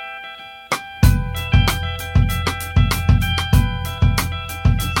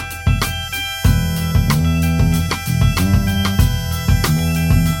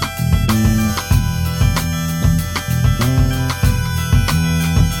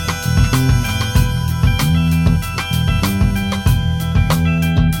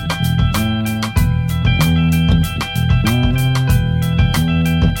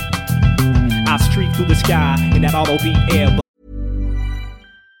 In that auto beat air.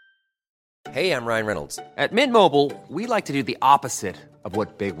 Hey, I'm Ryan Reynolds. At Mint Mobile, we like to do the opposite of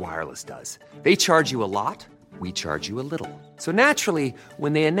what Big Wireless does. They charge you a lot, we charge you a little. So naturally,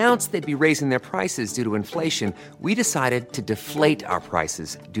 when they announced they'd be raising their prices due to inflation, we decided to deflate our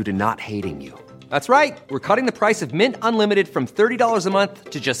prices due to not hating you. That's right. We're cutting the price of Mint Unlimited from $30 a month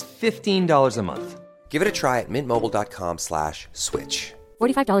to just $15 a month. Give it a try at mintmobile.com/switch.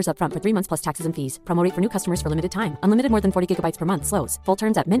 $45 up front for 3 months plus taxes and fees. Promo rate for new customers for limited time. Unlimited more than 40 gigabytes per month. Slows full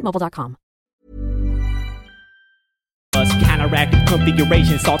terms at mintmobile.com. Counteractive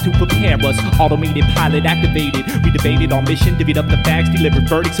configuration sought to prepare us. Automated pilot activated. We debated our mission, divvied up the facts, delivered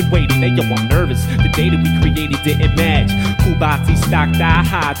verdicts and waited. Hey, yo, I'm nervous. The data we created didn't match. Kubati stocked die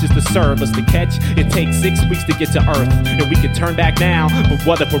high just to serve us to catch. It takes 6 weeks to get to Earth, and we can turn back now. But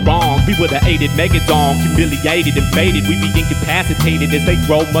what if we're wrong? We would have aided Megadon, humiliated and faded. We'd be incapacitated as they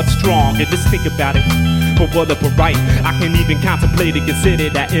grow much stronger. Just think about it. But what if we're right? I can't even contemplate and consider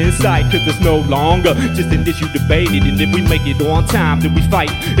that insight, cause it's no longer just an issue debated. And if we make it on time, then we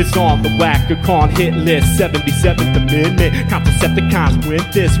fight. It's on the Whack-a-Con hit list. 77th Amendment. Contracepticons win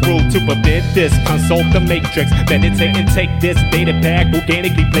this. Rule to prevent this. Consult the matrix. Meditate and take this data back.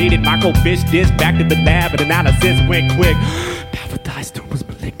 Organically bladed. Microfish this. Back to the lab and analysis went quick. Paradise was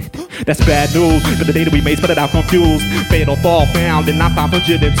malignant. That's bad news, but the data we made spit it out confused. Fatal fall found in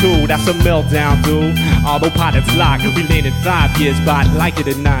 502. That's a meltdown, dude. Autopilot's locked. We landed 5 years, but like it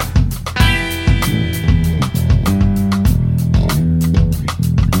or not.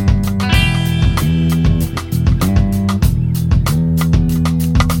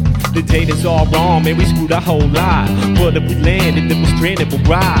 The date is all wrong, man, we screwed our whole lot. But if we land and then we're stranded, we'll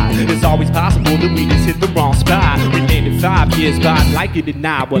ride. It's always possible that we just hit the wrong spot. We landed 5 years, but I like it or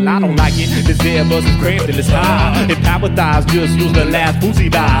not. Well, I don't like it. This Airbus is cramped and it's high. And power thighs just use the last boozy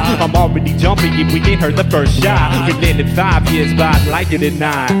buy. I'm already jumping if we ain't heard the first shot. We landed 5 years, but I like it or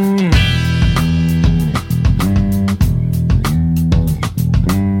not.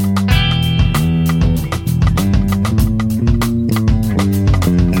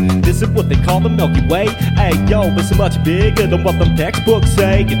 This is what they call the Milky Way. Hey, yo, it's much bigger than what them textbooks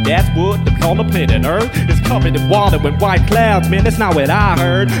say. And that's what they call the planet Earth. It's covered in water and white clouds, man, that's not what I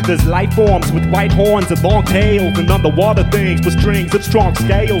heard. There's life forms with white horns and long tails, and underwater things with strings and strong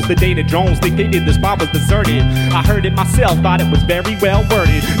scales. The data drones dictated the spot was deserted. I heard it myself, thought it was very well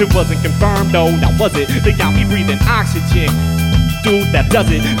worded. It wasn't confirmed though, now was it? They got me breathing oxygen. Dude, that does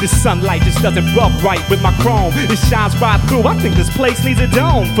it. This sunlight just doesn't rub right with my chrome. It shines right through. I think this place needs a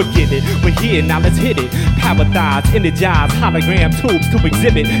dome. Forget it, we're here, now let's hit it. Power thighs, energize, hologram tubes to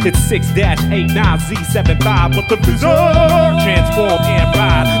exhibit. It's 6-89Z75 with the bizarre. Transform and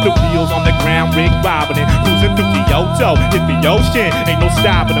ride. The wheels on the ground, rig wobbling. Cruising through Kyoto, hit the ocean. Ain't no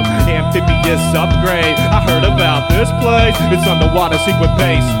stopping them. Amphibious upgrade. I heard about this place. It's underwater secret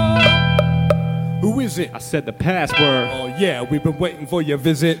base. Who is it? I said the password. Oh yeah, we've been waiting for your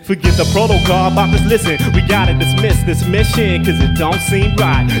visit. Forget the protocol, about this listen. We gotta dismiss this mission, cause it don't seem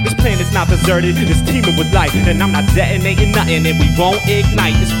right. This planet's not deserted, it's teeming with life. And I'm not detonating nothing, and we won't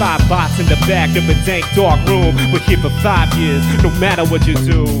ignite. There's 5 bots in the back of a dank dark room. We're here for 5 years, no matter what you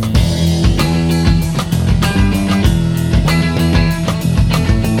do.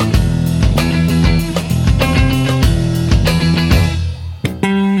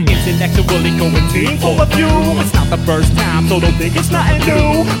 Intellectually going team for a few. It's not the first time, so don't think it's nothing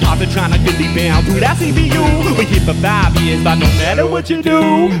new. After trying to get me bound through that CPU. We here for 5 years, but no matter what you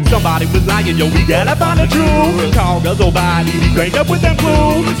do, somebody was lying, yo, we gotta find the truth. Call girls, nobody, we crank up with them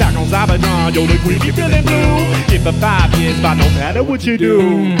clues. Attack on Cybertron, yo, the queen be feeling blue. Here for 5 years, but no matter what you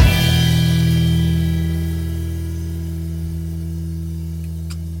do.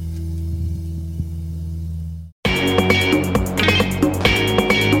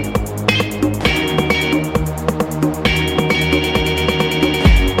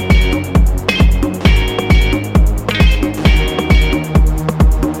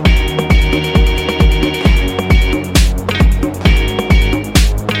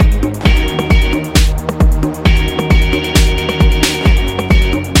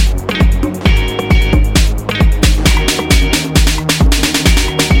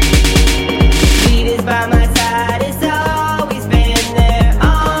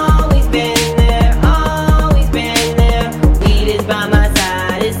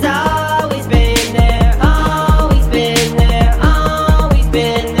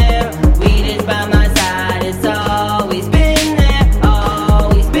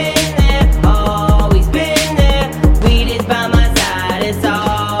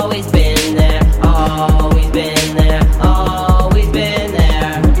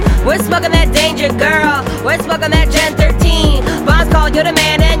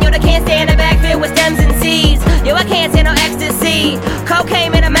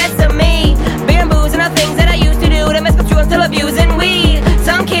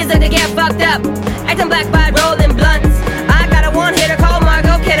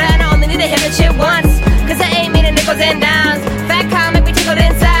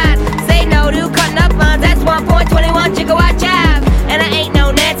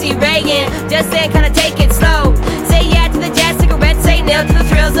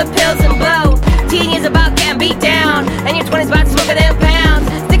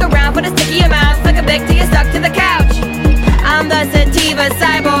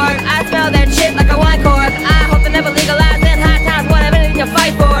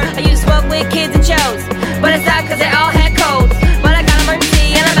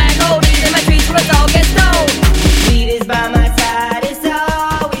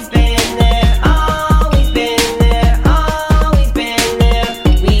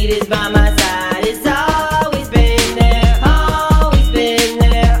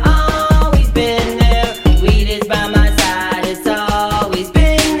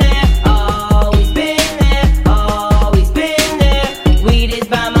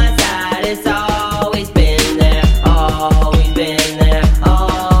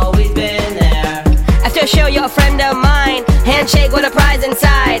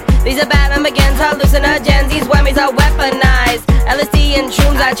 Hallucinogens, whammies are weaponized. LSD and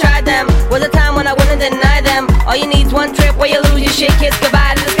shrooms, I tried them. Was a time when I wouldn't deny them. All you need's one trip where you lose your shit. Kiss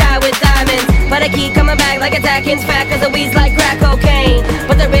goodbye to the sky with diamonds. But I keep coming back like Atkins fat, cause the weed's like crack cocaine.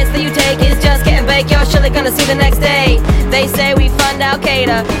 But the risk that you take is just getting baked, you're surely gonna see the next day. They say we fund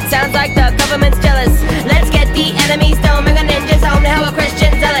Al-Qaeda, sounds like the government's jealous. Let's get the enemy stone, bring the ninjas home to help our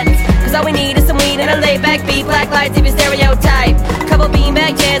Christian zealots. Cause all we need is some weed and a laid back beat, black lights if you stereotype. Couple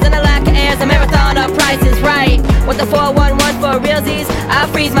beanbag chairs and a lack of airs, a marathon of Price is Right. With the 411 for realsies, I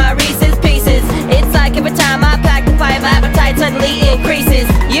freeze my Reese's Pieces. It's like every time I pack the pipe, my appetite suddenly increases.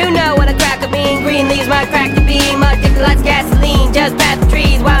 You know what a cracker mean, green leaves my crack to beam. My dick lights gasoline, just past the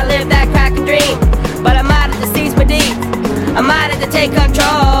trees while I live that cracker dream. But I might have to cease my deeds, I might have to take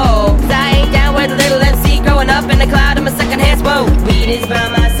control. Cause I ain't down with a little MC growing up in the cloud of my secondhand smoke. Weed is by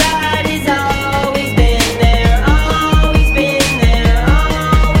my side, it's always been there, always been there,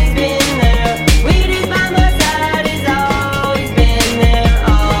 always been there. Weed is by my side, it's always been there,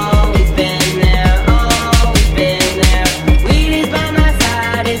 always been there, always been there. Weed is by my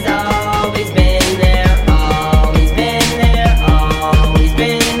side, it's always been there, always been there, always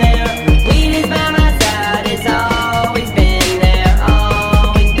been there. Weed is by my side, it's always been there,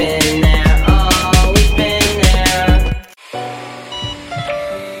 always been there, always been there.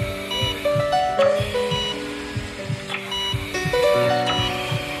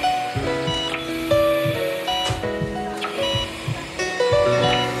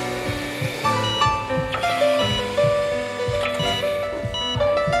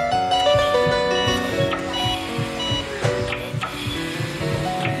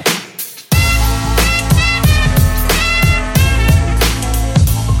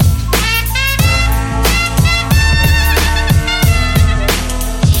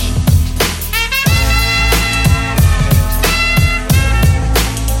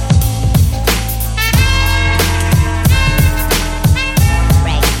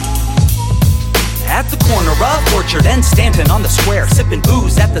 At the corner of Orchard and Stanton on the square, sipping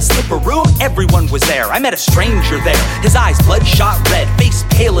booze at the Slipper Room, everyone was there. I met a stranger there, his eyes bloodshot red, face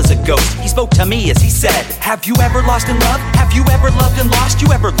pale as a ghost. He spoke to me as he said, have you ever lost in love? Have you ever loved and lost?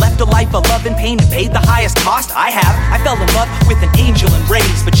 You ever left a life of love and pain and paid the highest cost? I have. I fell in love with an angel and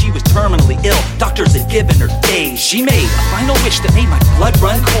raised, but she was terminally ill. Doctors had given her days. She made a final wish that made my blood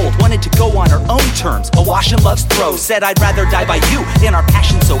run cold. Wanted to go on her own terms, awash in love's throes. Said I'd rather die by you in our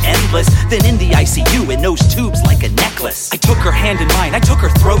passion so endless than in the ICU in those tubes like a necklace. I took her hand in mine, I took her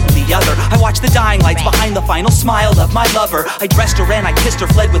throat in the other. I watched the dying lights behind the final smile of my lover. I dressed her and I kissed her,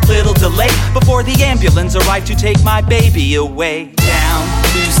 fled with little delay before the ambulance arrived to take my baby away. Down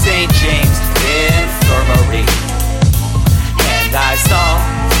to St. James Infirmary, and I saw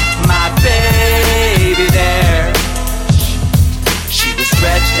my baby there. She was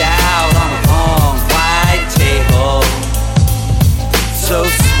stretched out on a long white table, so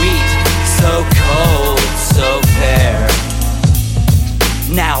sweet, so cold, so fair.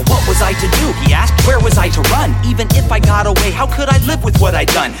 Now, what was I to do? He asked, where was I to run? Even if I got away, how could I live with what I'd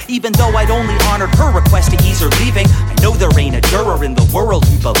done? Even though I'd only honored her request to ease her leaving, I know there ain't a juror in the world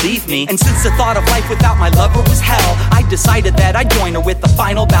who believed me. And since the thought of life without my lover was hell, I decided that I'd join her with the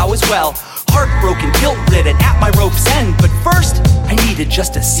final bow as well. Heartbroken, guilt-ridden, at my rope's end. But first, I needed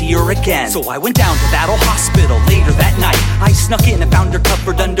just to see her again. So I went down to that old hospital later that night. I snuck in and found her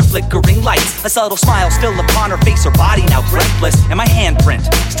covered under flickering lights. A subtle smile still upon her face, her body now breathless, and my handprint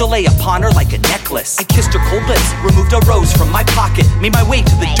still lay upon her like a necklace. I kissed her cold lips, removed a rose from my pocket, made my way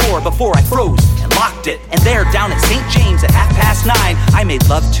to the door before I froze and locked it. And there, down at St. James at 9:30, I made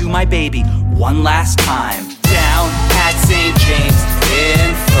love to my baby one last time. Down at St. James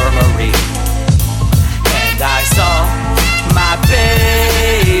Infirmary, and I saw my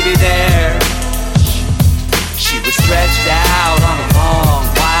baby there. She was stretched out on a long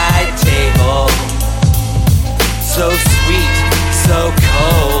white table, so sweet, so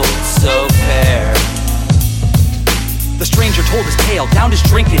cold, so fair. The stranger told his tale, downed his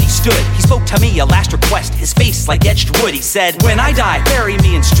drink and he stood. He spoke to me, a last request, his face like etched wood. He said, when I die, bury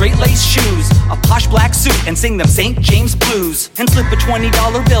me in straight-laced shoes, a posh black suit, and sing them St. James blues. And slip a $20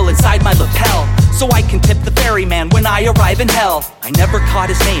 bill inside my lapel, so I can tip the ferryman when I arrive in hell. I never caught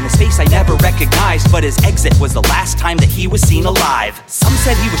his name, his face I never recognized, but his exit was the last time that he was seen alive. Some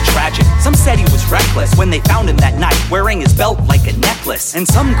said he was tragic, some said he was reckless, when they found him that night, wearing his belt like a necklace. And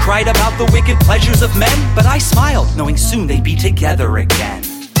some cried about the wicked pleasures of men, but I smiled, knowing soon they'd be together again.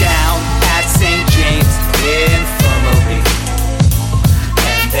 Down at St. James Infirmary,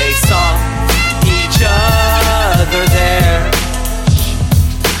 and they saw each other there.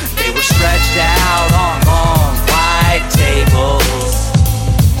 They were stretched out on long white tables,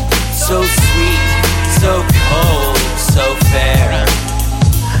 so sweet, so cold, so fair.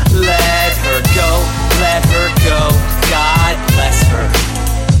 Let her go, God bless her.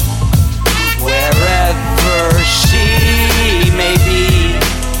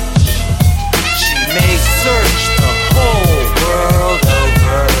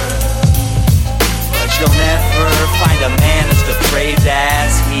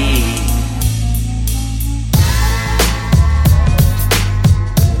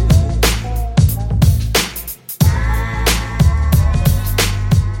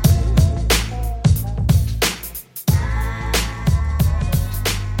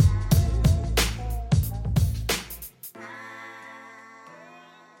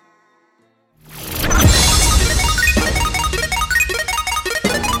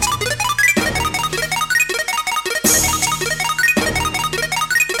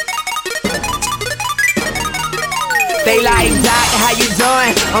 They like, Doc, how you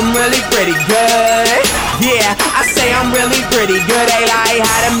doing? I'm really pretty good. Yeah, I say I'm really pretty good. They like,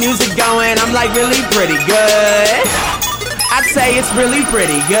 how the music going? I'm like, really pretty good. I'd say it's really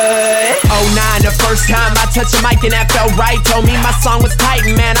pretty good. 09, the first time I touched a mic and that felt right. Told me my song was tight,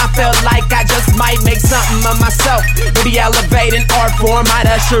 and man, I felt like I just might make something of myself. Maybe elevate an art form,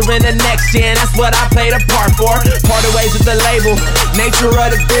 might usher in the next gen. That's what I played a part for. Parted ways with the label, nature of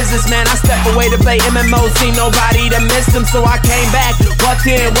the business, man. I stepped away to play MMOs, see nobody to miss them, so I came back. Walked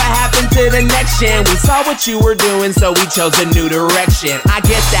in, what happened to the next gen? We saw what you were doing, so we chose a new direction. I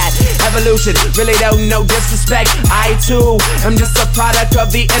get that, evolution, really don't know disrespect. I too I'm just a product of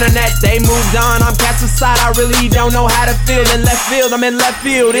the internet. They moved on, I'm cast aside. I really don't know how to feel in left field. I'm in left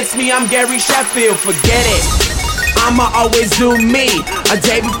field, it's me, I'm Gary Sheffield. Forget it, I'ma always do me. A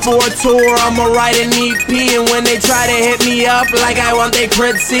day before a tour, I'ma write an EP. And when they try to hit me up like I want they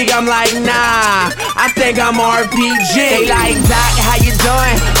critique, I'm like, nah, I think I'm RPG. They like, Doc, how you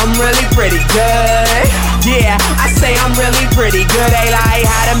doing? I'm really pretty good. Yeah, I say I'm really pretty good. They like,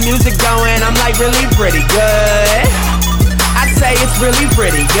 how the music going? I'm like, really pretty good. I'd say it's really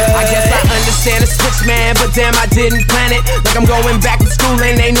pretty good. I guess I understand the switch, man, but damn, I didn't plan it. Like I'm going back to school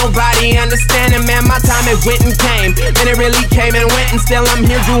and ain't nobody understanding, man. My time it went and came, and it really came and went, and still I'm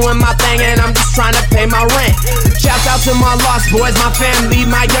here doing my thing, and I'm just trying to pay my rent. Shouts out to my lost boys, my family,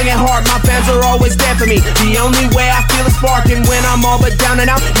 my young at heart. My fans are always there for me. The only way I feel is sparking when I'm all but down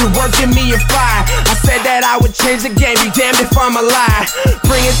and out. You're working me, you're fire. I said that I would change the game, be damned if I'm a lie.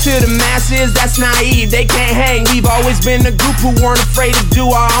 Bring it to the masses, that's naive, they can't hang. We've always been a group who weren't afraid to do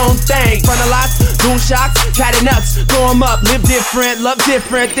our own thing. Front of lots, doing shots, catty nuts, throw 'em up, live different, love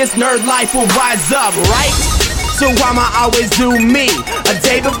different. This nerd life will rise up, right? So I'ma always do me. A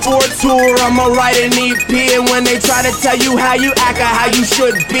day before a tour, I'ma write an EP. And when they try to tell you how you act or how you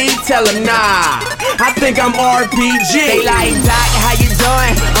should be, tell them nah, I think I'm RPG. They like, Doc, how you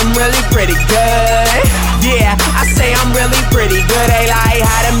doing? I'm really pretty good. Yeah, I say I'm really pretty good. They like,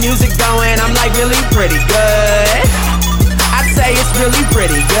 how the music going? I'm like, really pretty good. I'd say it's really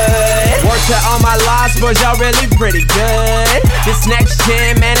pretty good. Word to all my lost boys, y'all really pretty good. This next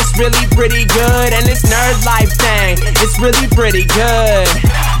gen, man, it's really pretty good. And this nerd life thing, it's really pretty good.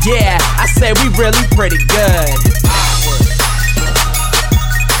 Yeah, I say we really pretty good.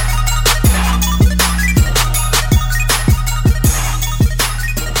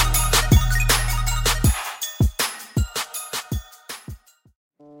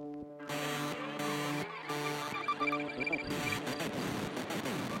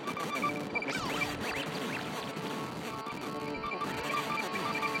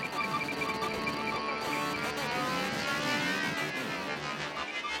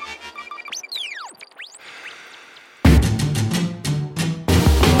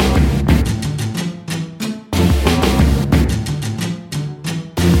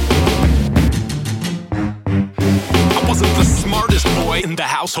 In the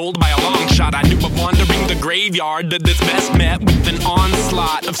household by a long shot, I knew of wandering the graveyard that's best met with an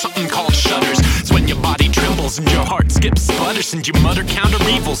onslaught of something called shudders. It's when your body trembles and your heart skips sputters, and you mutter counter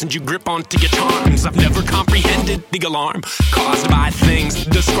evils and you grip onto your charms. I've never comprehended the alarm caused by things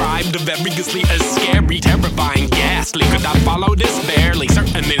described variously as scary, terrifying, ghastly. Could I follow this? Barely.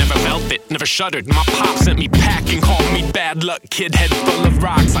 Certainly never felt it, never shuddered. My pop sent me packing, called me bad luck kid, head full of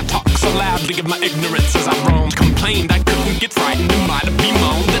rocks. I talked so loudly of my ignorance as I roamed, complained I couldn't get frightened and might have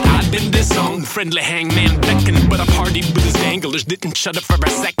bemoaned that I'd been disowned. Friendly hangman beckoned, but I partied with his danglers, didn't shut up for a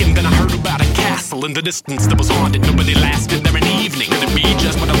second. Then I heard about a castle in the distance that was haunted. Nobody lasted there an evening. Could it be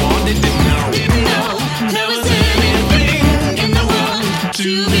just what I wanted? Didn't know. Didn't know there was anything in the world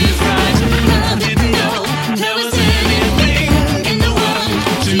to be frightened of. Didn't know there was anything in the world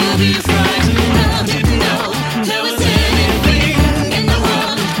to be frightened of. Didn't know there was anything in the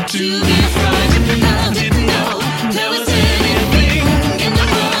world to be frightened of. Didn't know there was anything in the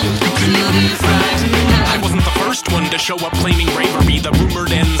world to be frightened of. I wasn't the first one to show up claiming bravery. The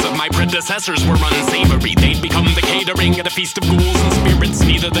rumored ends of my predecessors were unsavory. They'd become the catering at a feast of ghouls and spirits.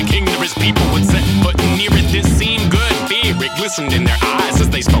 Neither the king nor his people would set foot near it. This seemed good. Fear, it glistened in their eyes as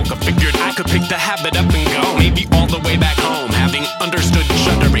they spoke. I figured I could pick the habit up and go, maybe all the way back home, having understood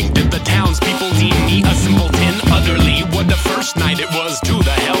shuddering. Did the townspeople deem me a simpleton? Utterly. What the first night it was to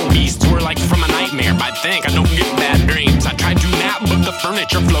the hell beasts were like from a nightmare. I'd think I don't get bad dreams. I tried to nap, but the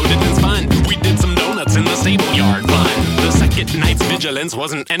furniture floated and spun. We did some donuts in the stable yard. Fun. The second night's vigilance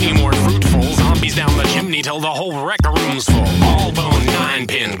wasn't any more fruitful. Zombies down the chimney till the whole wreck room's full. All bone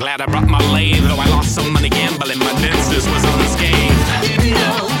 9-pin. Glad I brought my lathe, though I lost some money gambling. My dentist was unscathed. Didn't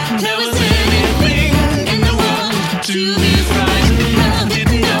know there was anything in the world to be frightened of.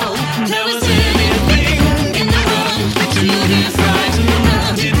 Didn't know there was anything in the world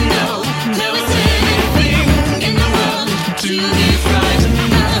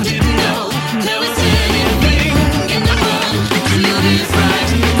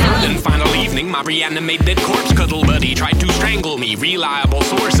reanimated corpse cuddle buddy tried to strangle me. Reliable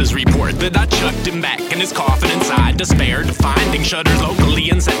sources report that I chucked him back in his coffin inside. Despaired of finding shudders locally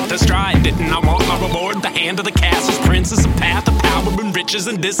and set to stride. Didn't I want my reward? The hand of the castle's princess, a path of power and riches,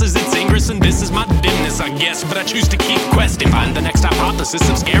 and this is its ingress, and this is my dimness, I guess. But I choose to keep questing, find the next hypothesis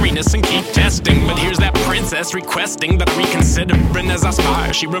of scariness and keep testing. But here's that princess requesting that I reconsider, and as I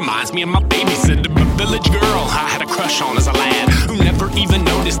spire, she reminds me of my babysitter, a village girl I had a crush on as a lad, who never even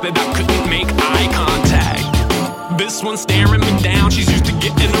noticed that I couldn't make eye contact. This one's staring me down, she's used to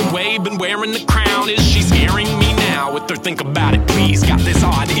getting away, been wearing the crown. Is she scaring me now with her think about it, please? Got this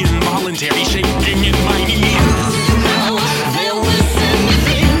odd involuntary shaking in my knees. There was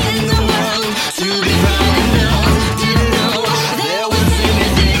anything in the world to be proud of. Didn't know there was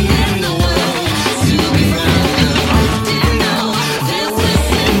anything in the world to be proud of. Didn't know there was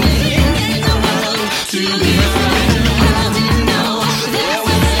anything in the world to be proud of. Didn't know there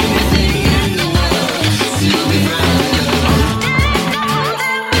was anything in the world to be proud of.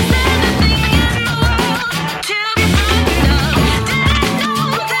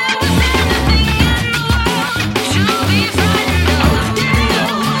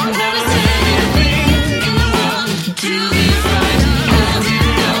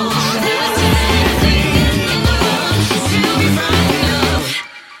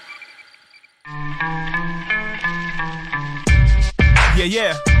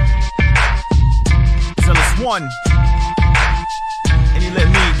 Yeah. Zealous One. And you let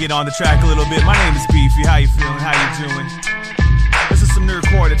me get on the track a little bit. My name is Beefy. How you feeling? How you doing? This is some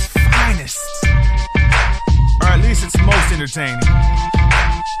nerdcore at its finest. Or at least it's most entertaining.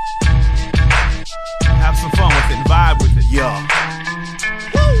 Have some fun with it and vibe with it. Yeah.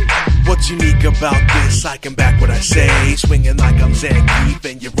 What's unique about this? I can back what I say. Swinging like I'm Zangief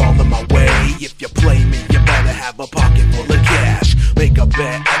and you're all in my way. If you play me, you better have a pocket full of cash. Make a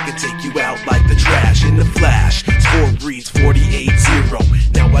bet, I can take you out like the trash in the flash. Score reads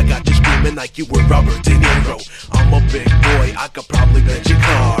 48-0. Now I got you screaming like you were Robert De Niro. I'm a big boy, I could probably rent your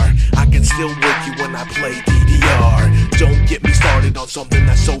car. I can still work you when I play DDR. Don't get me started on something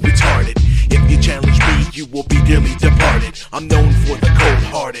that's so retarded. If you challenge me, you will be dearly departed. I'm known for the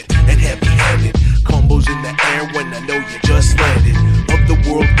cold-hearted and heavy-handed combos in the air when I know you just landed. Of the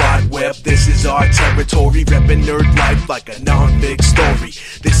World Wide Web, this is our territory. Reppin' nerd life like a non-big story.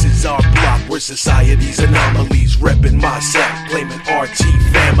 This is our block where society's anomalies. Reppin' my set, claiming RT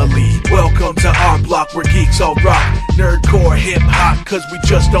family. Welcome to our block where geeks all rock. Nerdcore, hip-hop, cause we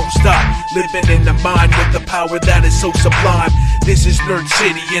just don't stop. Living in the mind with the power that is so sublime. This is Nerd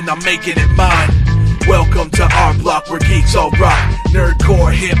City and I'm making it mine. Welcome to our block where geeks all rock.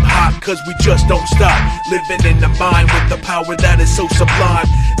 Nerdcore, hip-hop, cause we just don't stop. Living in the mind with the power that is so sublime.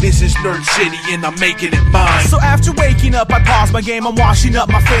 This is Nerd City and I'm making it mine. So after waking up, I pause my game, I'm washing up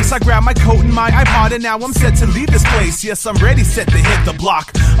my face. I grab my coat and my iPod and now I'm set to leave this place. Yes, I'm ready, set to hit the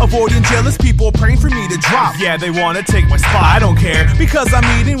block. Avoiding jealous people praying for me to drop. Yeah, they wanna take my spot, I don't care. Because I'm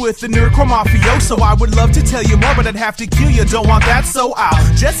eating with the Nerdcore Mafioso. I would love to tell you more, but I'd have to kill you. Don't want that, so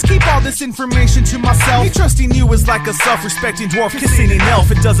I'll just keep all this information to myself. Me trusting you is like a self-respecting dwarf kissing an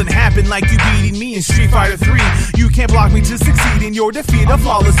elf. It doesn't happen like you beating me in Street Fighter 3. You can't block me to succeed in your defeat. A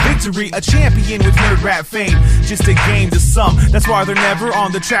flawless victory, a champion with nerd rap fame. Just a game to some, that's why they're never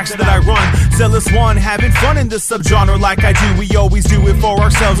on the tracks that I run. Zealous One, having fun in this subgenre like I do. We always do it for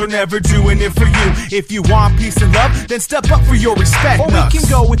ourselves, we're never doing it for you. If you want peace and love, then step up for your respect. Or we can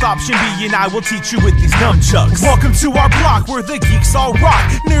go with option B and I will teach you with these nunchucks. Welcome to our block where the geeks all rock.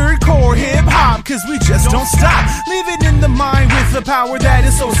 Nerdcore, hip-hop, cause we just don't stop. Living in the mind with the power that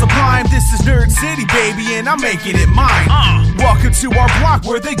is so sublime. This is Nerd City, baby, and I'm making it mine. Welcome to our block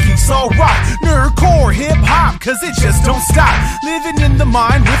where the geeks all rock. Nerdcore, hip-hop, cause it just don't stop. Living in the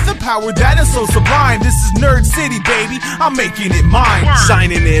mind with the power that is so sublime. This is Nerd City, baby, I'm making it mine.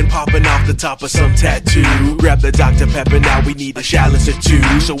 Signing in, popping off the top of some tattoo. Grab the Dr. Pepper, now we need a chalice or two.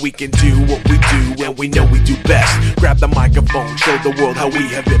 So we can do what we do and we know we do best. Grab the microphone, show the world how we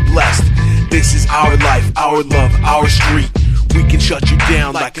have been blessed. This is our life, our love, our street. We can shut you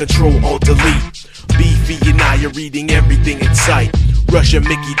down like Control-Alt-Delete. Beefy and I are reading everything in sight. Russia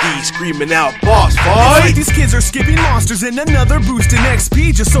Mickey D screaming out, boss fight! It's like these kids are skipping monsters and another boost in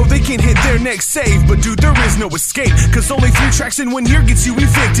XP just so they can hit their next save. But dude, there is no escape, cause only 3 tracks in 1 year gets you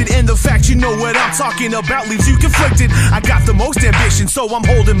evicted. And the fact you know what I'm talking about leaves you conflicted. I got the most ambition, so I'm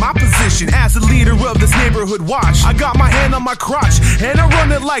holding my position as the leader of this neighborhood watch. I got my hand on my crotch, and I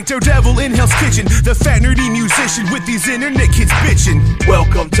run it like Daredevil in Hell's Kitchen. The fat nerdy musician with these internet kids bitching.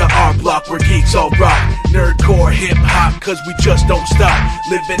 Welcome to our block where geeks all rock. Nerdcore, hip-hop, cause we just don't stop. stop.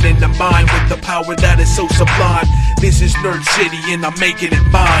 Living in the mind with the power that is so sublime. This is Nerd City and I'm making it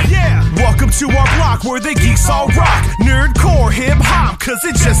mine. Yeah, welcome to our block where the geeks all rock. Nerdcore, hip-hop, cause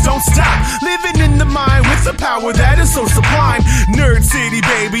it just don't stop. Living in the mind with the power that is so sublime. Nerd City,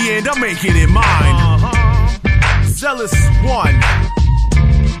 baby, and I'm making it mine. Zealous One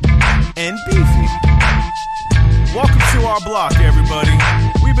and Beefy. Welcome to our block, everybody.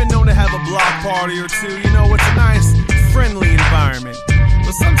 We've been known to have a block party or two. You know, it's a nice, friendly environment.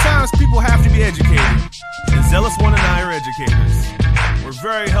 But sometimes people have to be educated. And Zealous One and I are educators. We're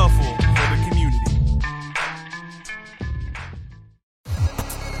very helpful for the community.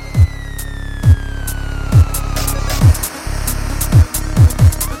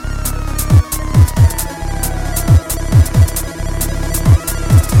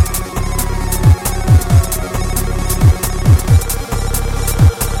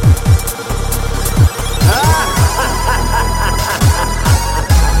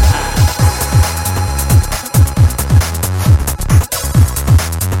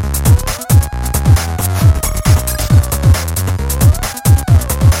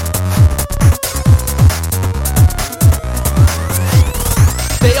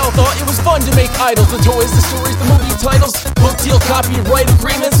 To make idols, the toys, the stories, the movie titles, book deal, copyright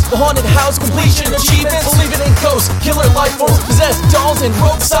agreements, the haunted house completion achievements, believing in ghosts, killer life forms, possessed dolls and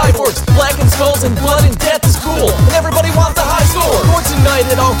rogue cyborgs, blackened skulls and blood and death is cool, and everybody wants a high score. For tonight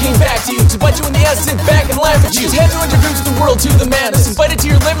it all came back to you, to bite you in the ass, sit back and laugh at you. Just head to introduce the world to the madness, invite it to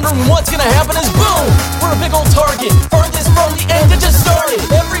your living room, and what's gonna happen is boom! We're a big old target, farthest from the end that just started.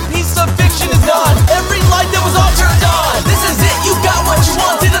 Every piece of fiction is gone, every light that was all turned on. This is it, you got what you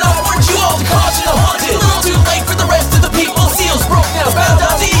wanted, and I warned you all to caution the haunted. A little too late for the rest of the people. Seals broke now, bound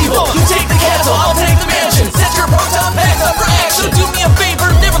down to evil. You take the castle, I'll take the mansion. Set your proton packs up for action. Do me a favor,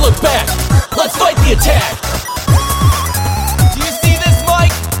 never look back. Let's fight the attack. Do you see this,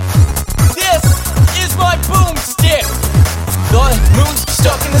 Mike? This is my boomstick. The moon's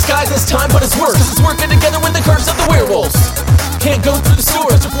stuck in the skies this time, but it's worse, cause it's working together with the curse of the werewolves. Can't go through the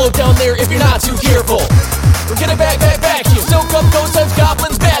sewers to float down there if you're not too careful. Or get a back you. Soak up ghost times,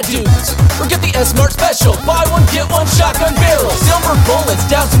 goblins, bad dudes. Or get the S-Mart special. Buy one, get one shotgun barrel. Silver bullets,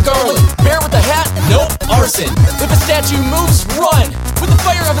 douse some garlic. Bear with a hat? Nope, arson. If a statue moves, run. With the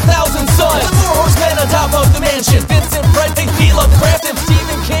fire of 1,000 suns. The 4 horsemen on top of the mansion. Vincent Price, P. Lovecraft, and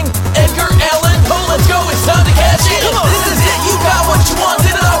Stephen King. Edgar Allan Poe, let's go, it's time to cash in. This is it, you got what you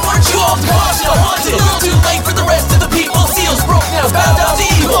wanted, and I warned you all to caution the haunted. A little too late for the rest of the people. Seals broke now, bound down to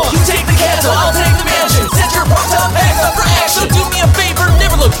evil. You take the castle, I'll take the mansion. Set your proton packs up for action. Do me a favor,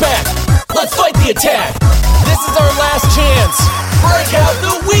 never look back. Let's fight the attack. This is our last chance. Break out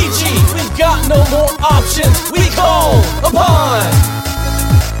the Ouija. We've got no more options. We call upon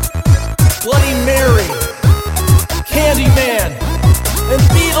Bloody Mary, Candyman, and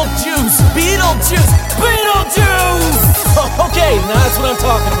Beetlejuice. Okay, now that's what I'm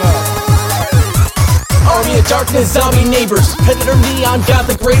talking about. Army of darkness, zombie neighbors, Predator, neon,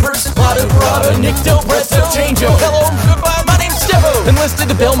 gothic ravers, Plata, Parada, Nicto, Presto, Chango, hello, goodbye, my name's Stefo. Enlisted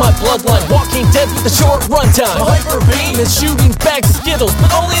to bail my bloodline, Walking Dead with a short runtime. A hyper beam is shooting bags of Skittles,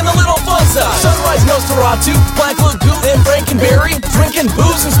 but only in the little fun size. Sunrise, Nosferatu, Black Lagoon, and Frankenberry, drinking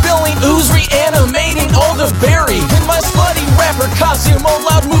booze and spilling ooze, reanimating all the berry. In my slutty rapper costume, all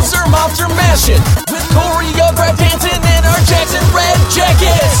loud moves are mobster mashing, with choreographed dancing and our Jackson red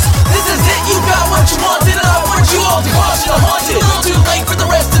jackets. This is it, you got what you wanted, and I warned you all to caution the haunted. A little too late for the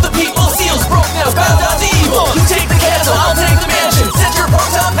rest of the people. Seals broke now, bound down to evil. You take the castle, I'll take the mansion. Set your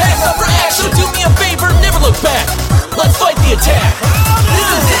proton packs up for action. Do me a favor, never look back. Let's fight the attack. This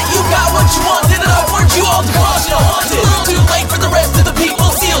is it, you got what you wanted, and I warned you all to caution the haunted. A little too late for the rest of the people.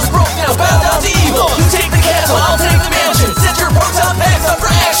 Seals broke now, bound down to evil. You take the castle, I'll take the mansion. Set your proton packs up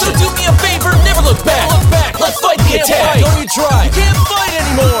for action. Do me a favor, never look back. Let's fight the attack. Don't you try. You can't fight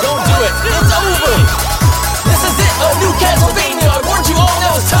anymore. Don't do it. It's over. This is it, a new Castlevania. I warned you all,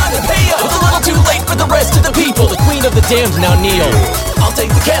 now it's time to pay up. It's a little too late for the rest of the people. The queen of the damned now kneel. I'll take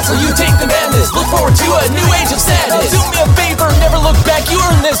the castle, you take the madness. Look forward to a new age of sadness. Now do me a favor, never look back. You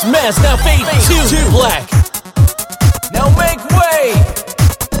earned this mess. Now fade to black. Now make way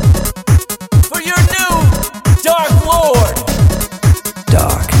for your new Dark Lord.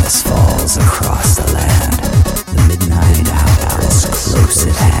 Darkness falls across the land. The midnight hour is close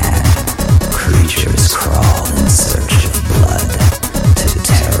at hand. Creatures crawl in search of blood to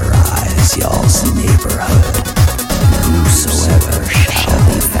terrorize y'all's neighborhood. And whosoever shall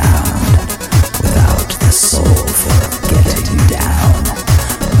be found without the soul for getting down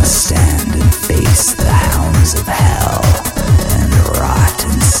must stand and face the hounds of hell and rot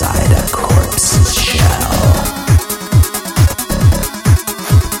inside a corpse's shell.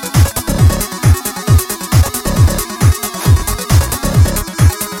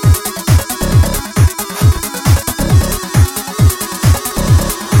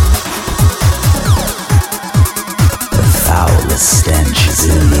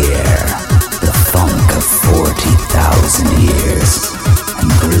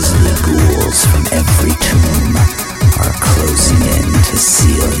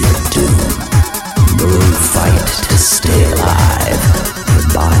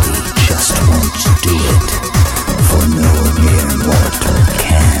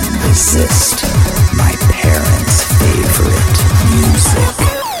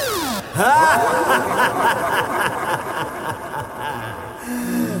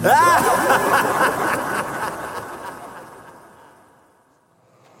 Wait,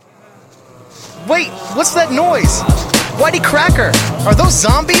 what's that noise? Whitey Cracker, are those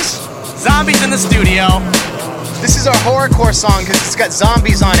zombies? Zombies in the studio. This is our horrorcore song because it's got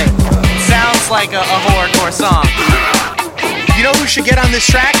zombies on it. Sounds like a horrorcore song. You know who should get on this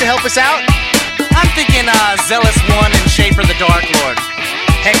track to help us out? I'm thinking Zealous One and Schaefer the Dark Lord.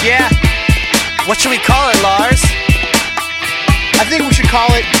 Heck yeah. What should we call it, Lars? I think we should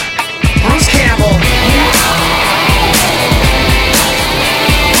call it Bruce Campbell.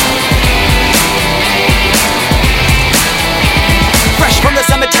 Fresh from the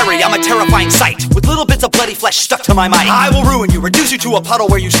cemetery, I'm a terrifying sight, with little bits of bloody flesh stuck to my mic. I will ruin you, reduce you to a puddle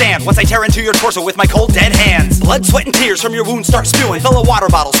where you stand, once I tear into your torso with my cold dead hands. Blood, sweat, and tears from your wounds start spewing. Fill a water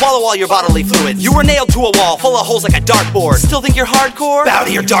bottle, swallow all your bodily fluids. You were nailed to a wall, full of holes like a dartboard. Still think you're hardcore? Bow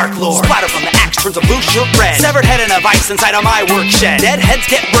to your dark lord. Splatter from the axe turns a blue shirt red. Severed head in a vice inside of my work shed. Dead heads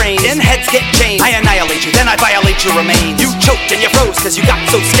get brains, in heads get chained. I annihilate you, then I violate your remains. You choked and you froze cause you got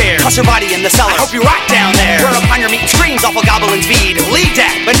so scared. Toss your body in the cellar, I hope you rot down there. Where upon your meat screams awful goblins feed. Lead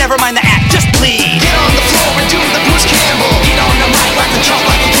that, but never mind the act, just bleed. Get on the floor and do the Bruce Campbell. Get on the mic, light the chalk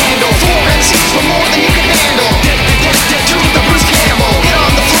like a candle. 4 MCs for more than you can handle. Do the Bruce Campbell. Get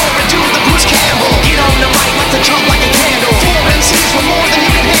on the floor and do the Bruce Campbell. Get on the mic, light the chalk like a candle. 4 MCs for more than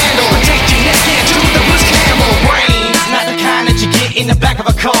you can handle. Protect your neck and do the Bruce Campbell. Brains, not the kind that you get in the back of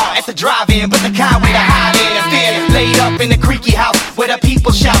a car at the drive-in, but the kind where to hide in and fear. Laid up in the creaky house where the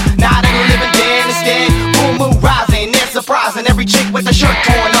people shout, not in the living dead, instead. Boom, boom, rising, they're surprising. Every chick with the shirt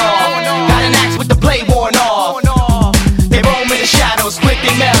torn off. Got an axe with the blade worn off. They roam in the shadows, split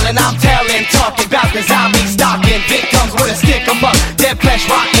they mail, and I'm telling, talking about the zombies stalking victims with a stick 'em up. Dead flesh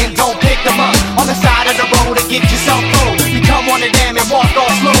rotten, don't pick them up. On the side of the road to get yourself through. Become one of them and walk all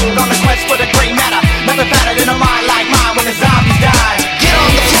smooth. On the quest for the gray matter, nothing fatter than a mind like mine when the zombies die. Get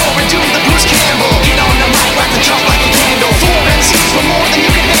on the floor and do the Bruce Campbell. Get on the mic, light the chalk like a candle. 4 MCs for more than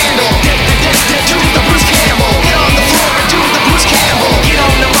you can handle. Do the Bruce Campbell. Get on the floor and do the Bruce Campbell. Get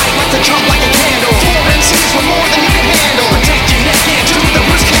on the mic, light the chalk like a candle. 4 MCs for more than you can handle. Protect your neck and do the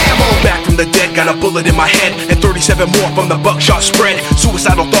Bruce Campbell. Back from the dead, got a bullet in my head, and 37 more from the buckshot spread.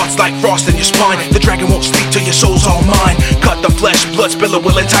 Suicidal thoughts like frost in your spine. The dragon won't sleep till your soul's all mine. Cut the flesh, blood spiller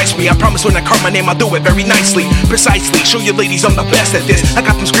will entice me. I promise when I carve my name, I'll do it very nicely, precisely. Show you ladies I'm the best at this. I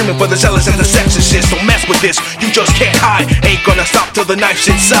got them screaming for the zealous and the sexist. Don't mess with this, you just can't hide. Ain't gonna stop till the knife's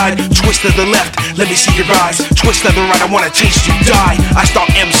inside. Twist to the left, let me see your eyes. Twist to the right, I wanna taste you die. I stalk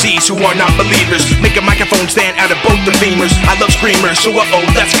MCs who are not believers. Make a microphone stand out of both the beamers. I love screamers, so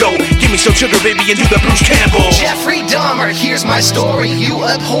let's go. Give me some sugar, baby, and do the Bruce Campbell. Jeffrey Dahmer, here's my story. You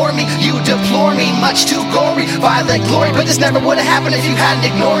abhor me, you deplore me, much too gory. Violent glory, but this never would have happened if you hadn't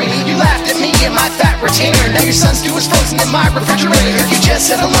ignored me. You laughed at me in my fat retainer. Now your son's stew is frozen in my refrigerator. You just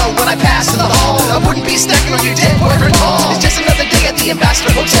said hello when I passed in the hall. I wouldn't be stacking on your dead boyfriend Paul. It's just another day at the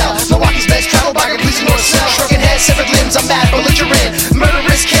Ambassador Hotel. Milwaukee's best travel bagger, please north cell. Shrugging heads, severed limbs, I'm mad, belligerent.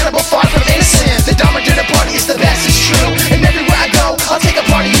 Murderous cannibal, far from innocent. The Dahmer dinner party is the best, it's true. And everywhere I go, I'll take a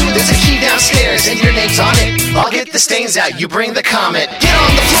part of you. There's a key downstairs and your name's on it. I'll get the stains out, you bring the comet. Get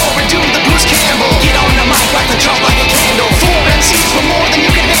on the floor and do the Bruce Campbell. Get on the mic, light the chalk like a candle. 4 MCs for more than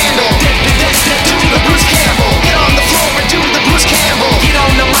you can handle. Do the Bruce Campbell. Get on the floor and do the Bruce Campbell. Get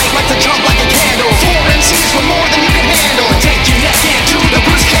on the mic, light the chalk like a candle. 4 MCs for more than you can handle. Take your neck and do the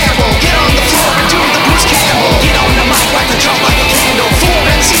Bruce Campbell. Get on the floor and do the Bruce Campbell. Get on the mic, light the chalk like a candle.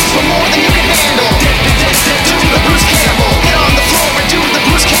 4 MCs for more than you can handle. Do the Bruce Campbell. Get on the floor and do the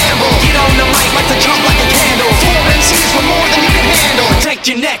Bruce Campbell. Get on the mic, light the chalk like a candle. 4 MCs for more than you can handle. Protect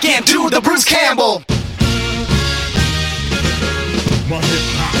your neck and do the Bruce Campbell. My hip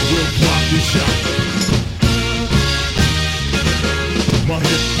hop will block the shot. My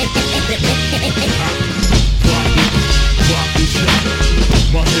hip hop block the shot.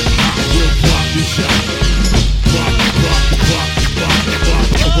 My hip hop will block the shot.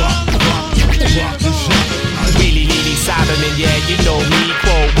 Block the shot. Really Cyberman, yeah, you know me.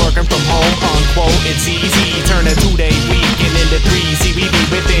 Quote, working from home, unquote. It's easy. Turn a 2-day weekend into 3. See, we be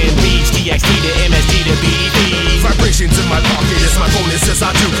within reach. TXT to MST to BD. Vibrations in my pocket, it's my phone, it says I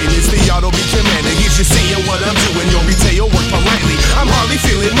juke it. It's the auto beat commander, he's just saying what I'm doing. Your retail work politely, I'm hardly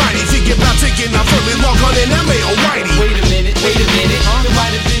feeling mighty. Think about taking off early, log on in LA, alrighty. Wait a minute, there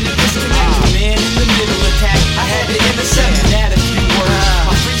might have been a disconnect. Man in the middle attack, I had to intercept and add a few words.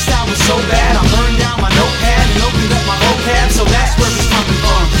 My freestyle was so bad, I burned down my notepad and opened up my vocab, so that's where it's coming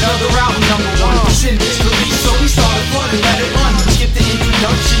from. Another album, #1, sin is released, so we started flooding, let it run. Skip the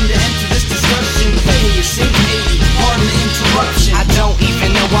introduction to enter this discussion. Hey, you're sync 80, pardon the interruption. I don't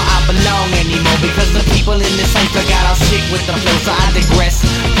even know where I belong anymore, because the people in this cipher got all sick with the flow, so I digress.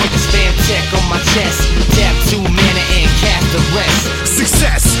 my chest. Tap 2 mana and cast the rest.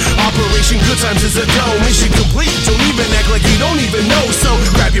 Success, Operation Good Times is a go. Mission complete, don't even act like you don't even know. So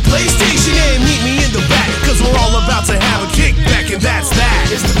grab your PlayStation and meet me in the back, cause we're all about to have a kickback, and that's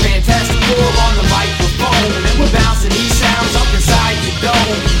that. It's the Fantastic Four on the microphone, and we're bouncing these sounds up inside your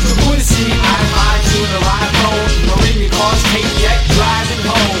dome. So put a CD iPod, tune a iPhone, or in your car's tape deck, driving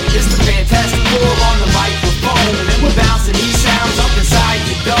home. It's the Fantastic Four on the microphone, and we're bouncing these sounds up inside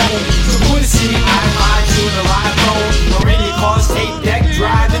your dome. So put a CD iPod, tune a iPhone, or in your car's tape deck,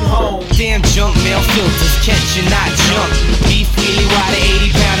 driving home. Damn junk mail filters, catch and not jump. Beef wheelie wide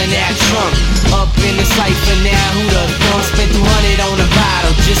 80-pound in that trunk. Up in the cipher now, who the thumb? Spent 200 on a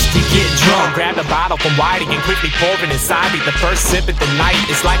bottle just to get drunk. Grab the bottle from Whitey and quickly pour it inside me. The first sip at the night,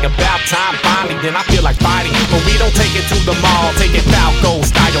 it's like about time finally. Then I feel like fighting, but we don't take it to the mall. Take it Falco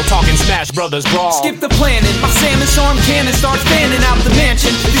style, talking Smash Brothers brawl. Skip the planning, my Samus arm cannon starts fanning out the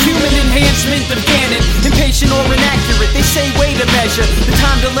mansion. The human enhancement of Ganon, impatient or inaccurate. They say wait a measure, the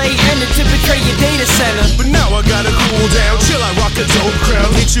time delay ended to betray your data center. But now I gotta cool down, chill, I rock a dope crowd.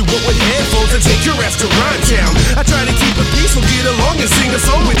 Hit you up with headphones and take your ass to Run Town. I try to keep it peaceful, get along and sing a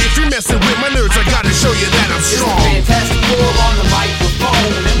song. But if you're messing with my nerds, I gotta show you that I'm strong. It's the Fantastic Four on the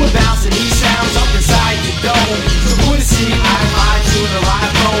microphone, and we're bouncing these sounds up inside your dome. So put a CD iPod, tune a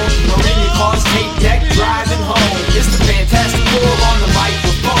iPhone, or in your car's tape deck, driving home. It's the Fantastic Four on the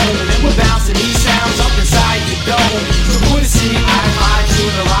microphone, and we're bouncing these sounds up inside your dome. So put a CD iPod,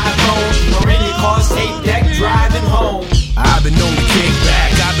 tune a iPhone, or in your car's tape deck, driving home. I've been known to kick back,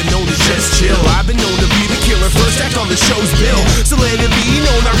 I've been known to just chill. I've been known to be the killer, first act on the show's bill. So let it be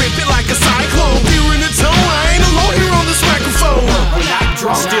known, I rip it like a cyclone. Fear in the tone, I ain't alone here on this microphone.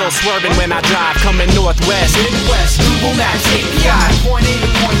 Still swerving when I drive, coming northwest. Midwest, Google Maps, API, point A to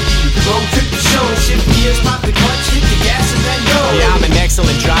point B. Road trip to show, shift gears, pop the clutch, hit the gas and then go. Yeah, I'm an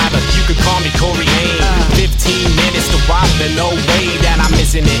excellent driver, you could call me Corey Haim. 15 minutes to walk, there's no way that I'm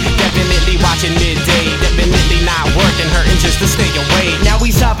missing it. Definitely watching midday, definitely not working, hurting just to stay away. Now we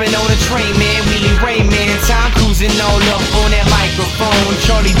hopping on a train, man, Wheelie Rayman. Time cruising all up on that microphone.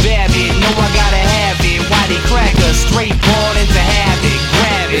 Charlie Babbitt, know I gotta have it. Whitey Cracker, straight born into habit.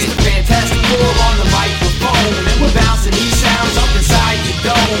 Grab it. It's the Fantastic Four on the microphone, and we're bouncing these sounds up inside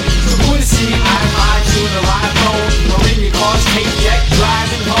your dome. So put a CD iPod, tune a iPhone, or in your car's tape deck,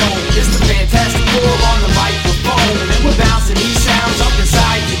 driving home. It's the Fantastic Four on the microphone, and we're bouncing these sounds up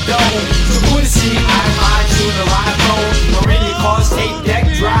inside your dome. So put a CD iPod, tune a iPhone, or in your car's tape deck,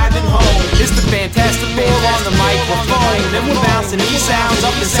 driving home. It's the Fantastic Four on the microphone, and we're bouncing these sounds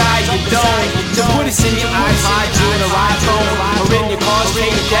up inside your dome. So put us in your iPod, tune a iPhone, or in your car's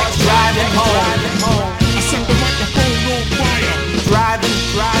tape deck, driving home. I set the microphone on fire. Driving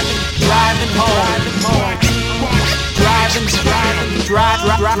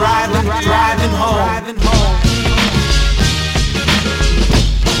home. Driving home.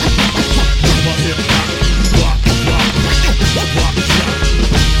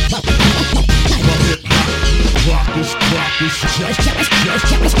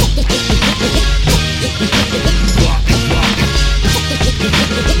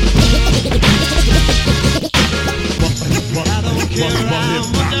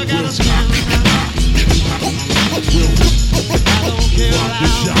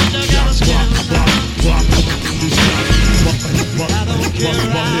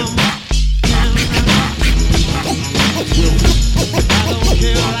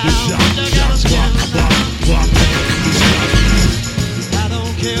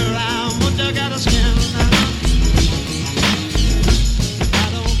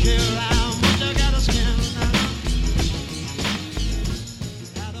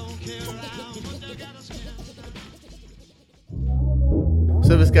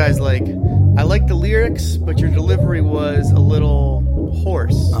 So this guy's like, I like the lyrics, but your delivery was a little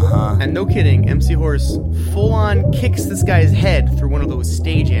hoarse. And no kidding, MC Horse full on kicks this guy's head through one of those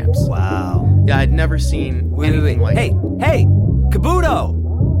stage amps. Wow. Yeah, I'd never seen anything like it. Hey, Kabuto!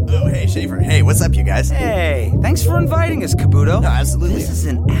 Oh, hey, Schaefer. Hey, what's up, you guys? Hey, thanks for inviting us, Kabuto. No, absolutely. This is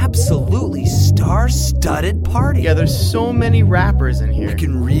an absolutely star-studded party. Yeah, there's so many rappers in here. I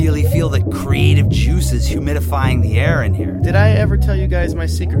can really feel the creative juices humidifying the air in here. Did I ever tell you guys my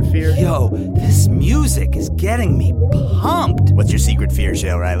secret fear? Yo, this music is getting me pumped. What's your secret fear,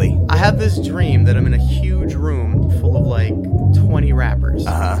 Shay O'Reilly? I have this dream that I'm in a huge room full of like 20 rappers.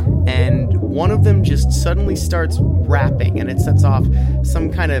 And one of them just suddenly starts rapping, and it sets off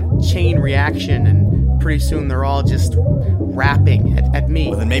some kind of chain reaction, and pretty soon they're all just rapping at me.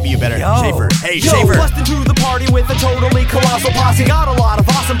 Well, then maybe you better... Schaefer. Hey, Yo, Schaefer. busting through the party with a totally colossal posse. Got a lot of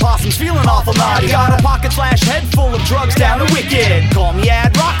awesome possums, feeling awful naughty. Got a pocket slash head full of drugs down to wicked. Call me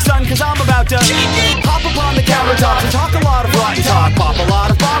Ad Rock, son, cause I'm about to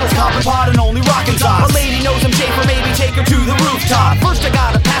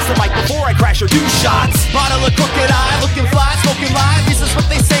shots. Bottle of crooked eye, looking fly, smoking live. This is what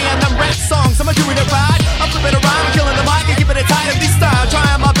they say in them rap songs. I'm doing it right. I'm flipping around, killing the mic and keeping it tight every style.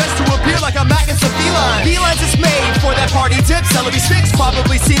 Trying my best to appear like I'm back in some feline. Felines is made for that party tip. Celery sticks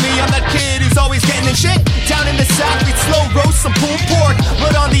probably see me. I'm that kid who's always getting in shit. Down in the south, we'd slow roast some pulled pork.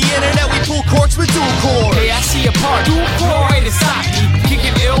 But on the internet, we pull corks with dual core. Hey, I see a part. Dual core way to stop me.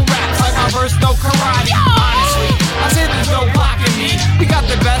 Kicking ill raps like my verse no karate. Honestly, I say there's no blocking me. We got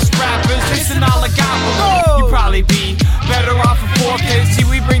the best rappers. It's an oligopoly. You probably be better off for 4K. See,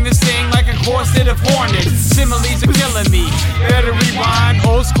 we bring this thing like a corset of hornets. Similes are killing me. Better rewind.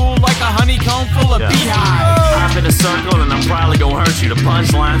 Old school like a honeycomb full of beehives. Hop in a circle and I'm probably gonna hurt you. The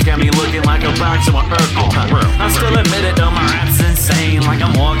punchlines got me looking like a box of a Urkel. I still admit it though, my rap's insane. Like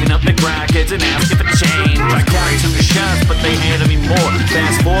I'm walking up the crackheads and asking for change. I got 2 shots, but they handed me more.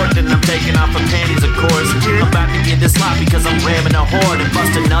 Fast forward, then I'm taking off my panties, of course. I'm about to get this lot because I'm grabbing a horde and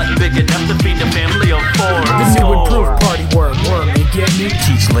bust a nut big enough to feed the family of 4. The new improved party worm, you get me?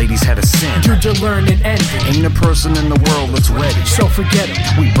 Teach ladies how to sin. Dude, you learn and envy. Ain't a person in the world that's ready. So forget it.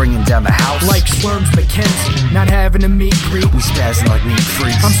 We bringing down the house like Slurms McKenzie. Not having a meat creep. We spazzing like neat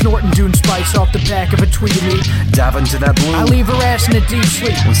freaks. I'm snorting Dune Spice off the back of a tweety meat. Dive into that blue. I leave her ass in a deep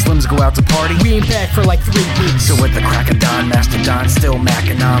sleep. When Slims go out to party, we ain't back for like 3 weeks. So with the crack of dawn, Mastodon still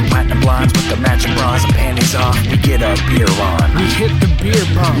macking on. Platinum blinds with the matching bras and panties off. We get our beer on. We hit the beer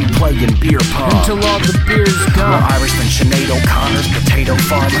pong. We playing beer pong until all the beer's gone. More Irishman, Sinead O'Connor's potato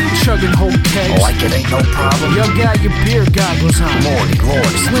farmer. Chugging whole kegs like it ain't no problem. Yo got your beer goggles on. Lordy,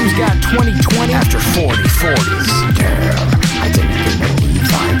 glory. Slim's got 20/20 after 40/40s. Girl, I didn't get no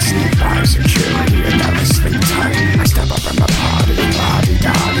Levi's, sneak by security, and never sleep tight. I step up in the party,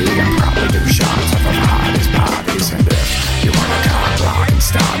 lottie-dottie, and probably do shots of the hottest bodies. And if you wanna cock block and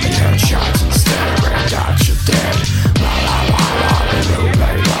stop me, headshots instead, red dots, you're dead. La la la la, lay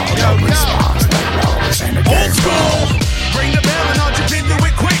low, no response, lay low, this ain't a game. Old school, ring the bell and I'll jump into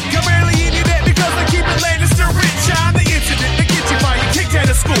it quick. I'm barely in your debt because I keep it Lannister rich. I'm the incident that gets you fired, kicked out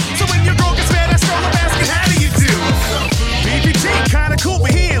of school. So when your girl gets mad, I stroll up asking, how do you do? BPG, kinda cool,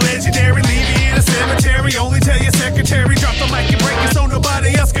 but he ain't legendary. Leave you in a cemetery, only tell your secretary. Drop the mic and break it so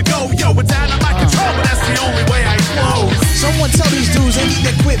nobody else can go. Yo, it's out of my control, but that's the only way I flow. Someone tell these dudes they need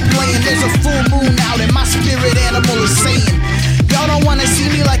to quit playing. There's a full moon out and my spirit animal is saying, y'all don't wanna see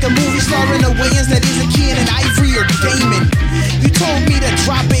me like a movie star in the Wayans that isn't Kean and Ivory or Damon. You told me to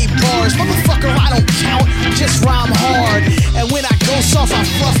drop 8 bars, motherfucker, I don't count, just rhyme hard. And when I go soft, I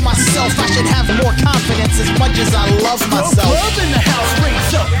fluff myself. I should have more confidence as much as I love myself. Club in the house,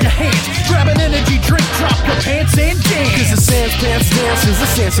 raise up your hands, grab an energy drink, drop your pants and dance. Cause the Sans Pants dance is the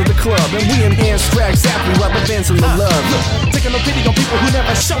sense of the club, and we enhance tracks after rubber bands in the love. Look, taking no pity on people who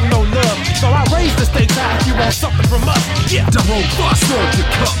never show no love. So I raise the stakes high if you want something from us. Yeah, the robust on the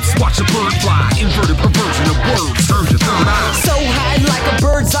cups, watch a bird fly, inverted perversion of words, turns your third eye. So high like a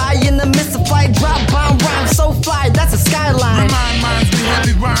bird's eye in the midst of flight, drop bomb rhyme so fly, that's a skyline. Remind minds be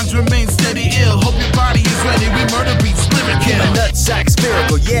heavy, rhymes remain steady ill. Hope your body is ready, we murder beats, lyric kill. Keep a nutsack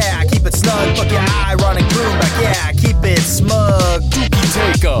spherical, yeah, I keep it snug. Fuck your ironic groove, like yeah, I keep it smug. Dookie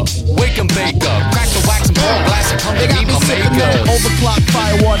taker, wake 'em baker, crack the wax and pour glass and come to me my maker. Overclock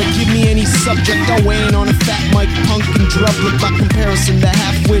firewater, give me any subject. I weigh on a fat mic, punk and drublick. By comparison, the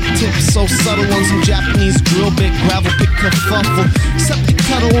half-wit tips so subtle on some Japanese drill bit, gravel pick kerfuffle. Septic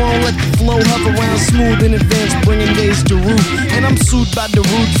cuddle on, let the flow hover around smooth in advance, bringing days to root. And I'm sued by the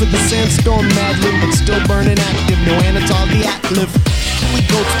root for the sandstorm madlib, but still burning active. No Anatol the Atliv. Billy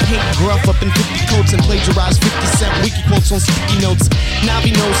goats paint gruff up in 50 coats and plagiarize 50 cent wiki quotes on sticky notes.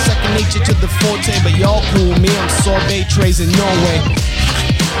 Navi knows second nature to the forte, but y'all cool. Me, I'm sorbet trays in Norway.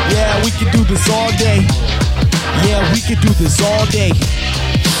 Yeah, we could do this all day. Yeah, we could do this all day.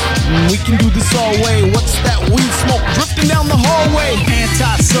 We can do this all way. What's that weed smoke drifting down the hallway?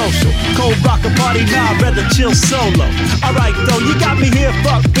 Antisocial, cold rock a party now, I'd rather chill solo. Alright though, you got me here,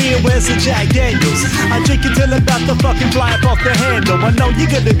 fuck being where's the Jack Daniels. I drink it till about to fucking fly up off the handle. I know you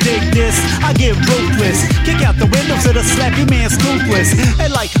gonna dig this, I get ruthless. Kick out the windows of the slappy man's toothless.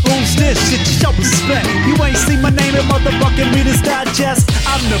 And like, who's this shit? Show respect. You ain't seen my name in motherfucking Reader's Digest.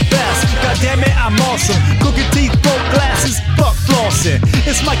 I'm the best, god damn it, I'm awesome. Crooked teeth, broke glasses, fuck flossing.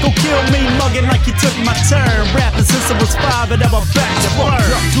 It's Michael Kill me mugging like you took my turn. Rapping since I was 5 and now I'm back to work.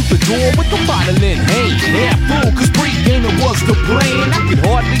 Up to the door with the bottle in hand. Yeah, fool, cause pre-gaming was the plan. I could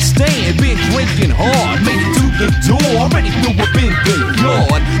hardly stand, been drinking hard. Made it to the door, already threw up in the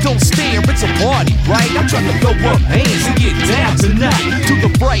yard. Don't stare, it's a party, right? I'm trying to throw up hands and get down tonight. To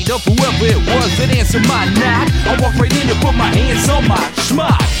the bright up whoever it was that answered my knock. I walk right in and put my hands on my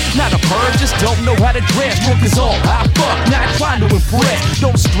schmuck. Not a bird, just don't know how to dress. Drunk is all I fuck, not trying to impress.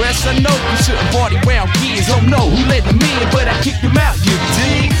 Don't stress, I know you shouldn't party around kids. Don't know who let them in, but I kicked them out, you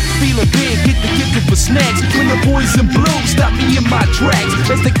dig? Feeling big, hit the kitchen for snacks. When the boys in blue stop me in my tracks.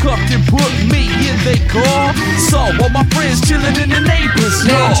 As they cuffed and put me in they car. So all my friends chilling in the neighbors'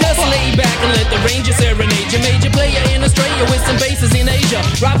 Now yard. just lay back and let the Rangers serenade you. Major player in Australia with some bases in Asia.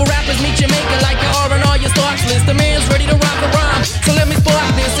 Rival rappers meet you, make it like you are on all your stocks list. The man's ready to rock a rhyme, so let me spark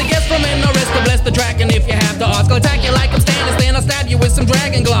this. A guest from NRS to bless the track, and if you have to ask, I'll attack you like I'm Stannis, then I'll stab you with some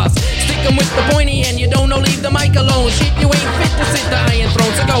dragon glass. Stick 'em with the pointy and you don't know, leave the mic alone. Shit, you ain't fit to sit the Iron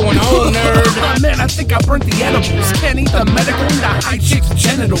Throne, so go on home, nerd. Man, I think I burnt the edibles. Can't eat the medical, the high chicks'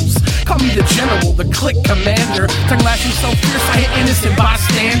 genitals. Call me the general, the click commander. Tongue lashing so fierce, I hit innocent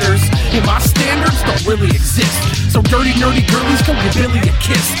bystanders. And my standards don't really exist. So dirty, nerdy girlies, go give Billy a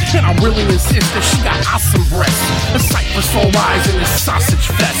kiss. And I really insist that she got awesome breasts. A sight for soul eyes in this sausage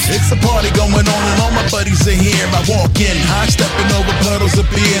fest. It's a party going on and all my buddies are here. I walk in high, stepping over puddles of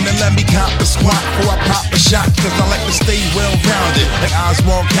beer. And then let me cop a squat before I pop a shot. Cause I like to stay well-rounded, like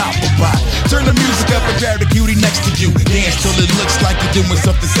Oswald Cobblepot. Turn the music up and grab the cutie next to you. Dance till it looks like you're doing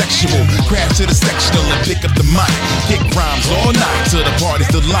something sexual. Crash to the sectional and pick up the mic. Kick rhymes all night till the party's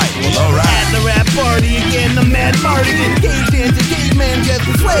delight. Well, alright. At the rap party again, the mad Marty gets cage dancing, cage man gets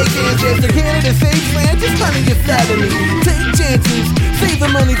the slave dance after Canada stage man, just money gets out of me. Take chances, save the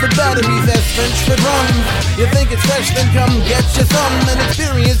money for batteries, that's French for drums. You think it's fresh, then come get you some and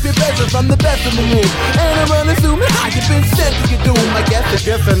experience your pleasure from the best of the room. And I'm unassuming how you've been sent to your doom. I guess it's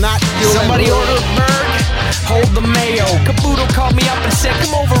just a not doing. Somebody order a bird, hold the mayo. Caboodle called me up and said,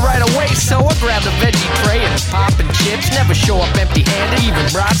 come over right away. So I grabbed a veggie tray and popping chips. Never show up empty-handed, even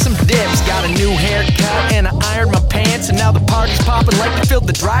brought some dips. Got a new haircut and I ironed my pants. And now the party's popping like you filled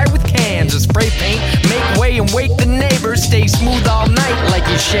the dryer with cans of spray paint. Make way and wake the neighbors. Stay smooth all night like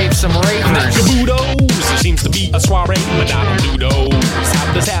you shaved some razors. Caboodles, there seems to be a soiree, but I don't do those.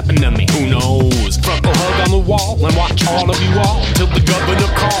 How this happened to me, who knows? Freckle hug on the wall and watch all of you all till the governor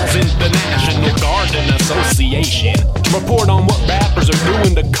calls in the National Garden Association to report on what rappers are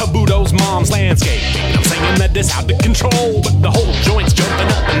doing to Caboodle's mom's landscape. I'm saying that this out of control, but the whole joint's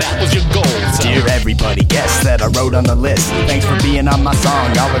jumping up and that was your goal. So. Dear everybody, guess that I wrote on the list. Thanks for being on my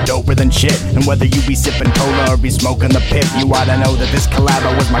song, y'all are doper than shit. And whether you be sipping cola or be smoking the pip, you oughta know that this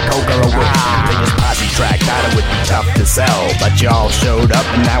collabo was my coke or a whip. Biggest posse track, thought it would be tough to sell, but y'all showed up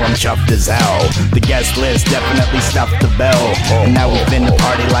and now I'm chuffed as hell. The guest list definitely stuffed the bell, and now we've been to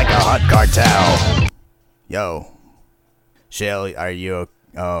party like a hot cartel. Yo, Shale, are you?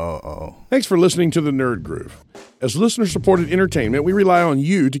 Oh. Thanks for listening to The Nerd Groove. As listener-supported entertainment, we rely on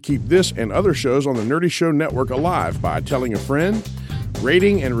you to keep this and other shows on the Nerdy Show Network alive by telling a friend,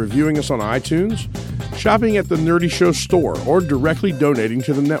 rating and reviewing us on iTunes, shopping at the Nerdy Show store, or directly donating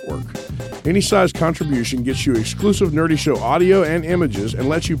to the network. Any size contribution gets you exclusive Nerdy Show audio and images and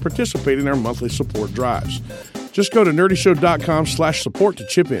lets you participate in our monthly support drives. Just go to nerdyshow.com/support to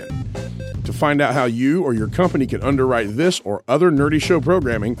chip in. To find out how you or your company can underwrite this or other Nerdy Show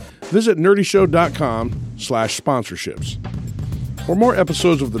programming, visit nerdyshow.com/sponsorships. For more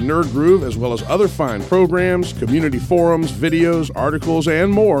episodes of The Nerd Groove, as well as other fine programs, community forums, videos, articles,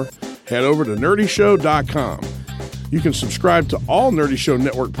 and more, head over to nerdyshow.com. You can subscribe to all Nerdy Show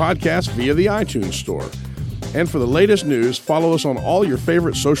Network podcasts via the iTunes Store. And for the latest news, follow us on all your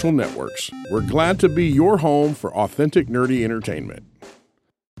favorite social networks. We're glad to be your home for authentic nerdy entertainment.